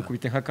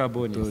kadukubite nka ka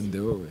bonus. Tonde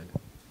wowe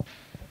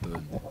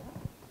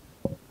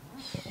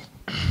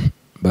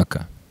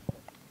Baka,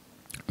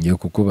 ngiye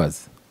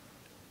kukubaza,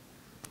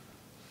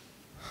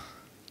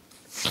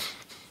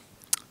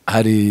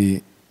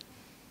 hari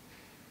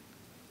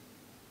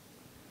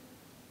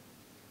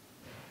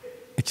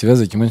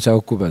ikibazo kimwe nshaka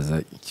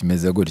kukubaza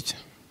kimeze gutya.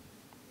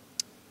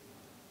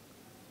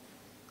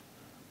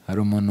 Hari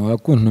umuntu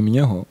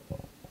wakuntumyeho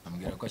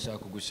ambwira ko ashaka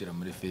kugushyira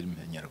muri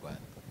filime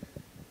nyarwanda.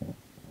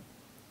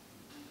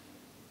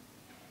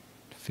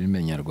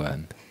 Filime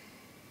nyarwanda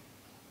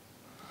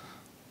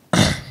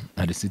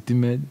hari City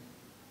Med,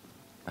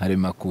 hari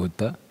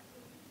Makuta,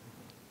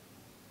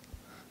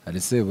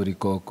 hari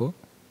Seburikoko,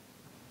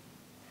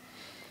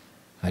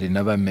 hari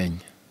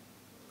n'Abamenya.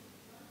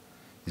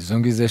 Izo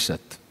ngizo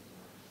eshatu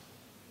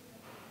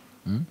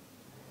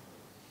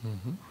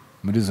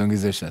muri izo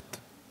ngizo eshatu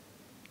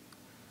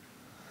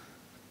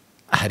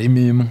harimo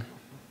imwe.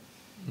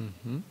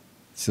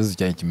 Ikibazo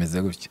cyanjye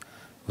kimeze gutya,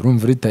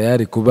 urumva uri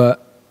tayari kuba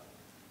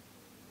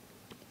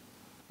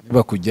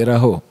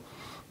bakugeraho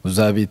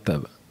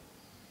uzabitaba?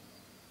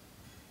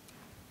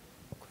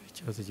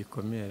 Ikibazo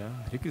gikomera,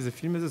 ariko izo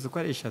filime zose uko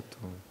ari eshatu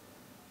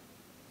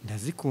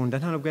ndazikunda,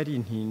 nta nubwo ari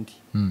intindi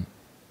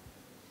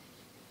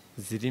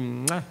ziri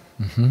nta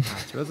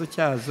kibazo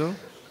cyazo,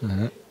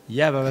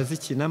 yaba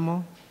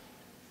abazikinamo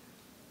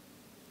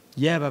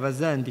yaba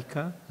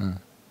abazandika,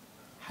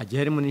 hagiye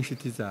harimo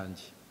n'inshuti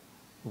zanjye.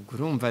 Ubwo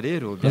urumva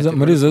rero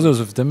muri izo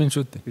zose ufitemo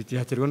inshuti?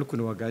 Byaterwa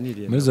n'ukuntu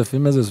waganiriye muri izo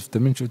filime zose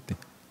ufitemo inshuti?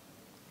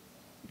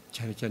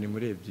 cyane cyane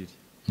muri ebyiri.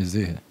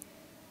 Izihe?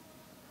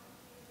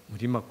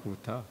 Muri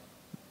Makuta.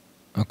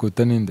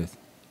 Makuta ni nde?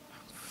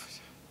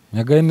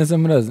 Nyagaye neza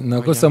murazi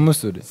nako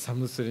Samusure.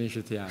 Samusure ni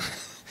inshuti yanjye.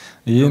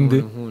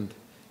 Iyindi?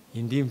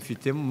 Indi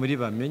mfite muri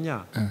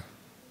Bamenya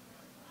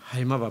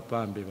harimo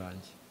abapambe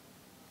banjye.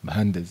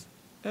 Bahandeze?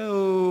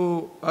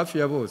 Hafi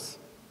ya bose.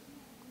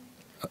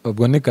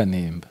 Ubwo ni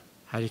Kanimba?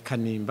 Hari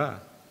Kanimba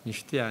ni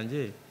inshuti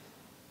yanjye,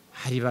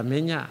 hari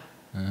Bamenya,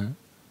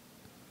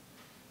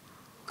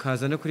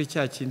 ukaza no kuri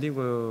cya kindi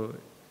ngo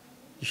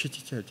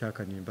ishiki cya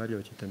Kanimba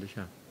ariyo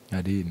kitandusha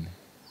Arine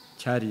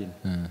Cyarine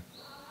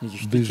ni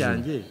igishiti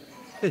cyanjye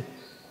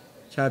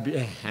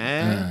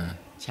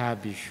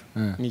cyabisho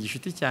ni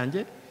igishiti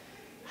cyanjye.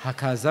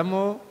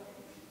 Hakazamo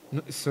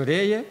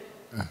Soreye,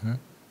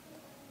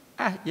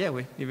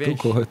 yewe ni benshi.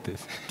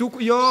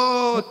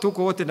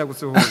 Tukohote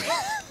ndagusuhuje.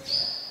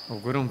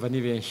 Ubwo urumva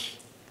ni benshi.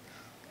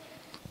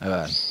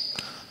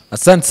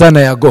 Asante sana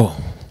Yago,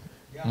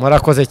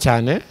 murakoze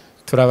cyane,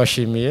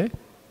 turabashimiye.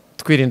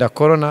 Twirinda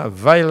corona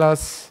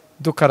virus,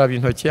 dukaraba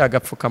intoki,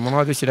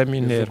 agapfukamunwa, dushyiramo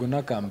intera. Ubwo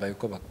nakambaye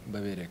ko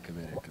babereke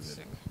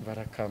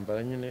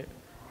barakambara nyine,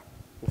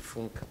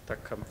 ufunga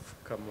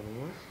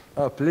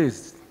takapfukamunwa.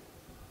 Please,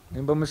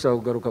 nimba mushaka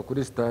kugaruka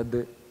kuri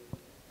stade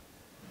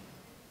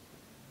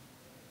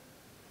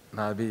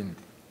nta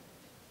bindi,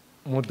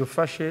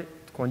 mudufashe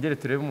twongere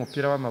turebe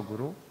umupira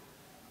w'amaguru,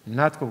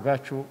 natwe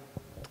ubwacu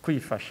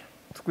twifasha,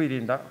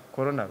 twirinda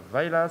corona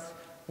virus,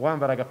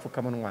 wambara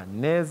agapfukamunwa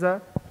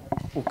neza,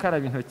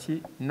 ukaraba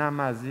intoki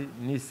n'amazi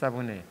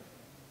n'isabune,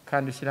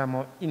 kandi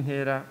ushyiramo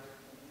intera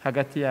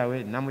hagati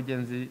yawe na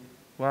mugenzi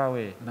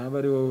wawe, naba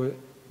ari wowe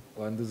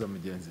wanduza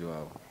mugenzi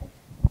wawe.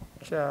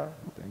 Ciao.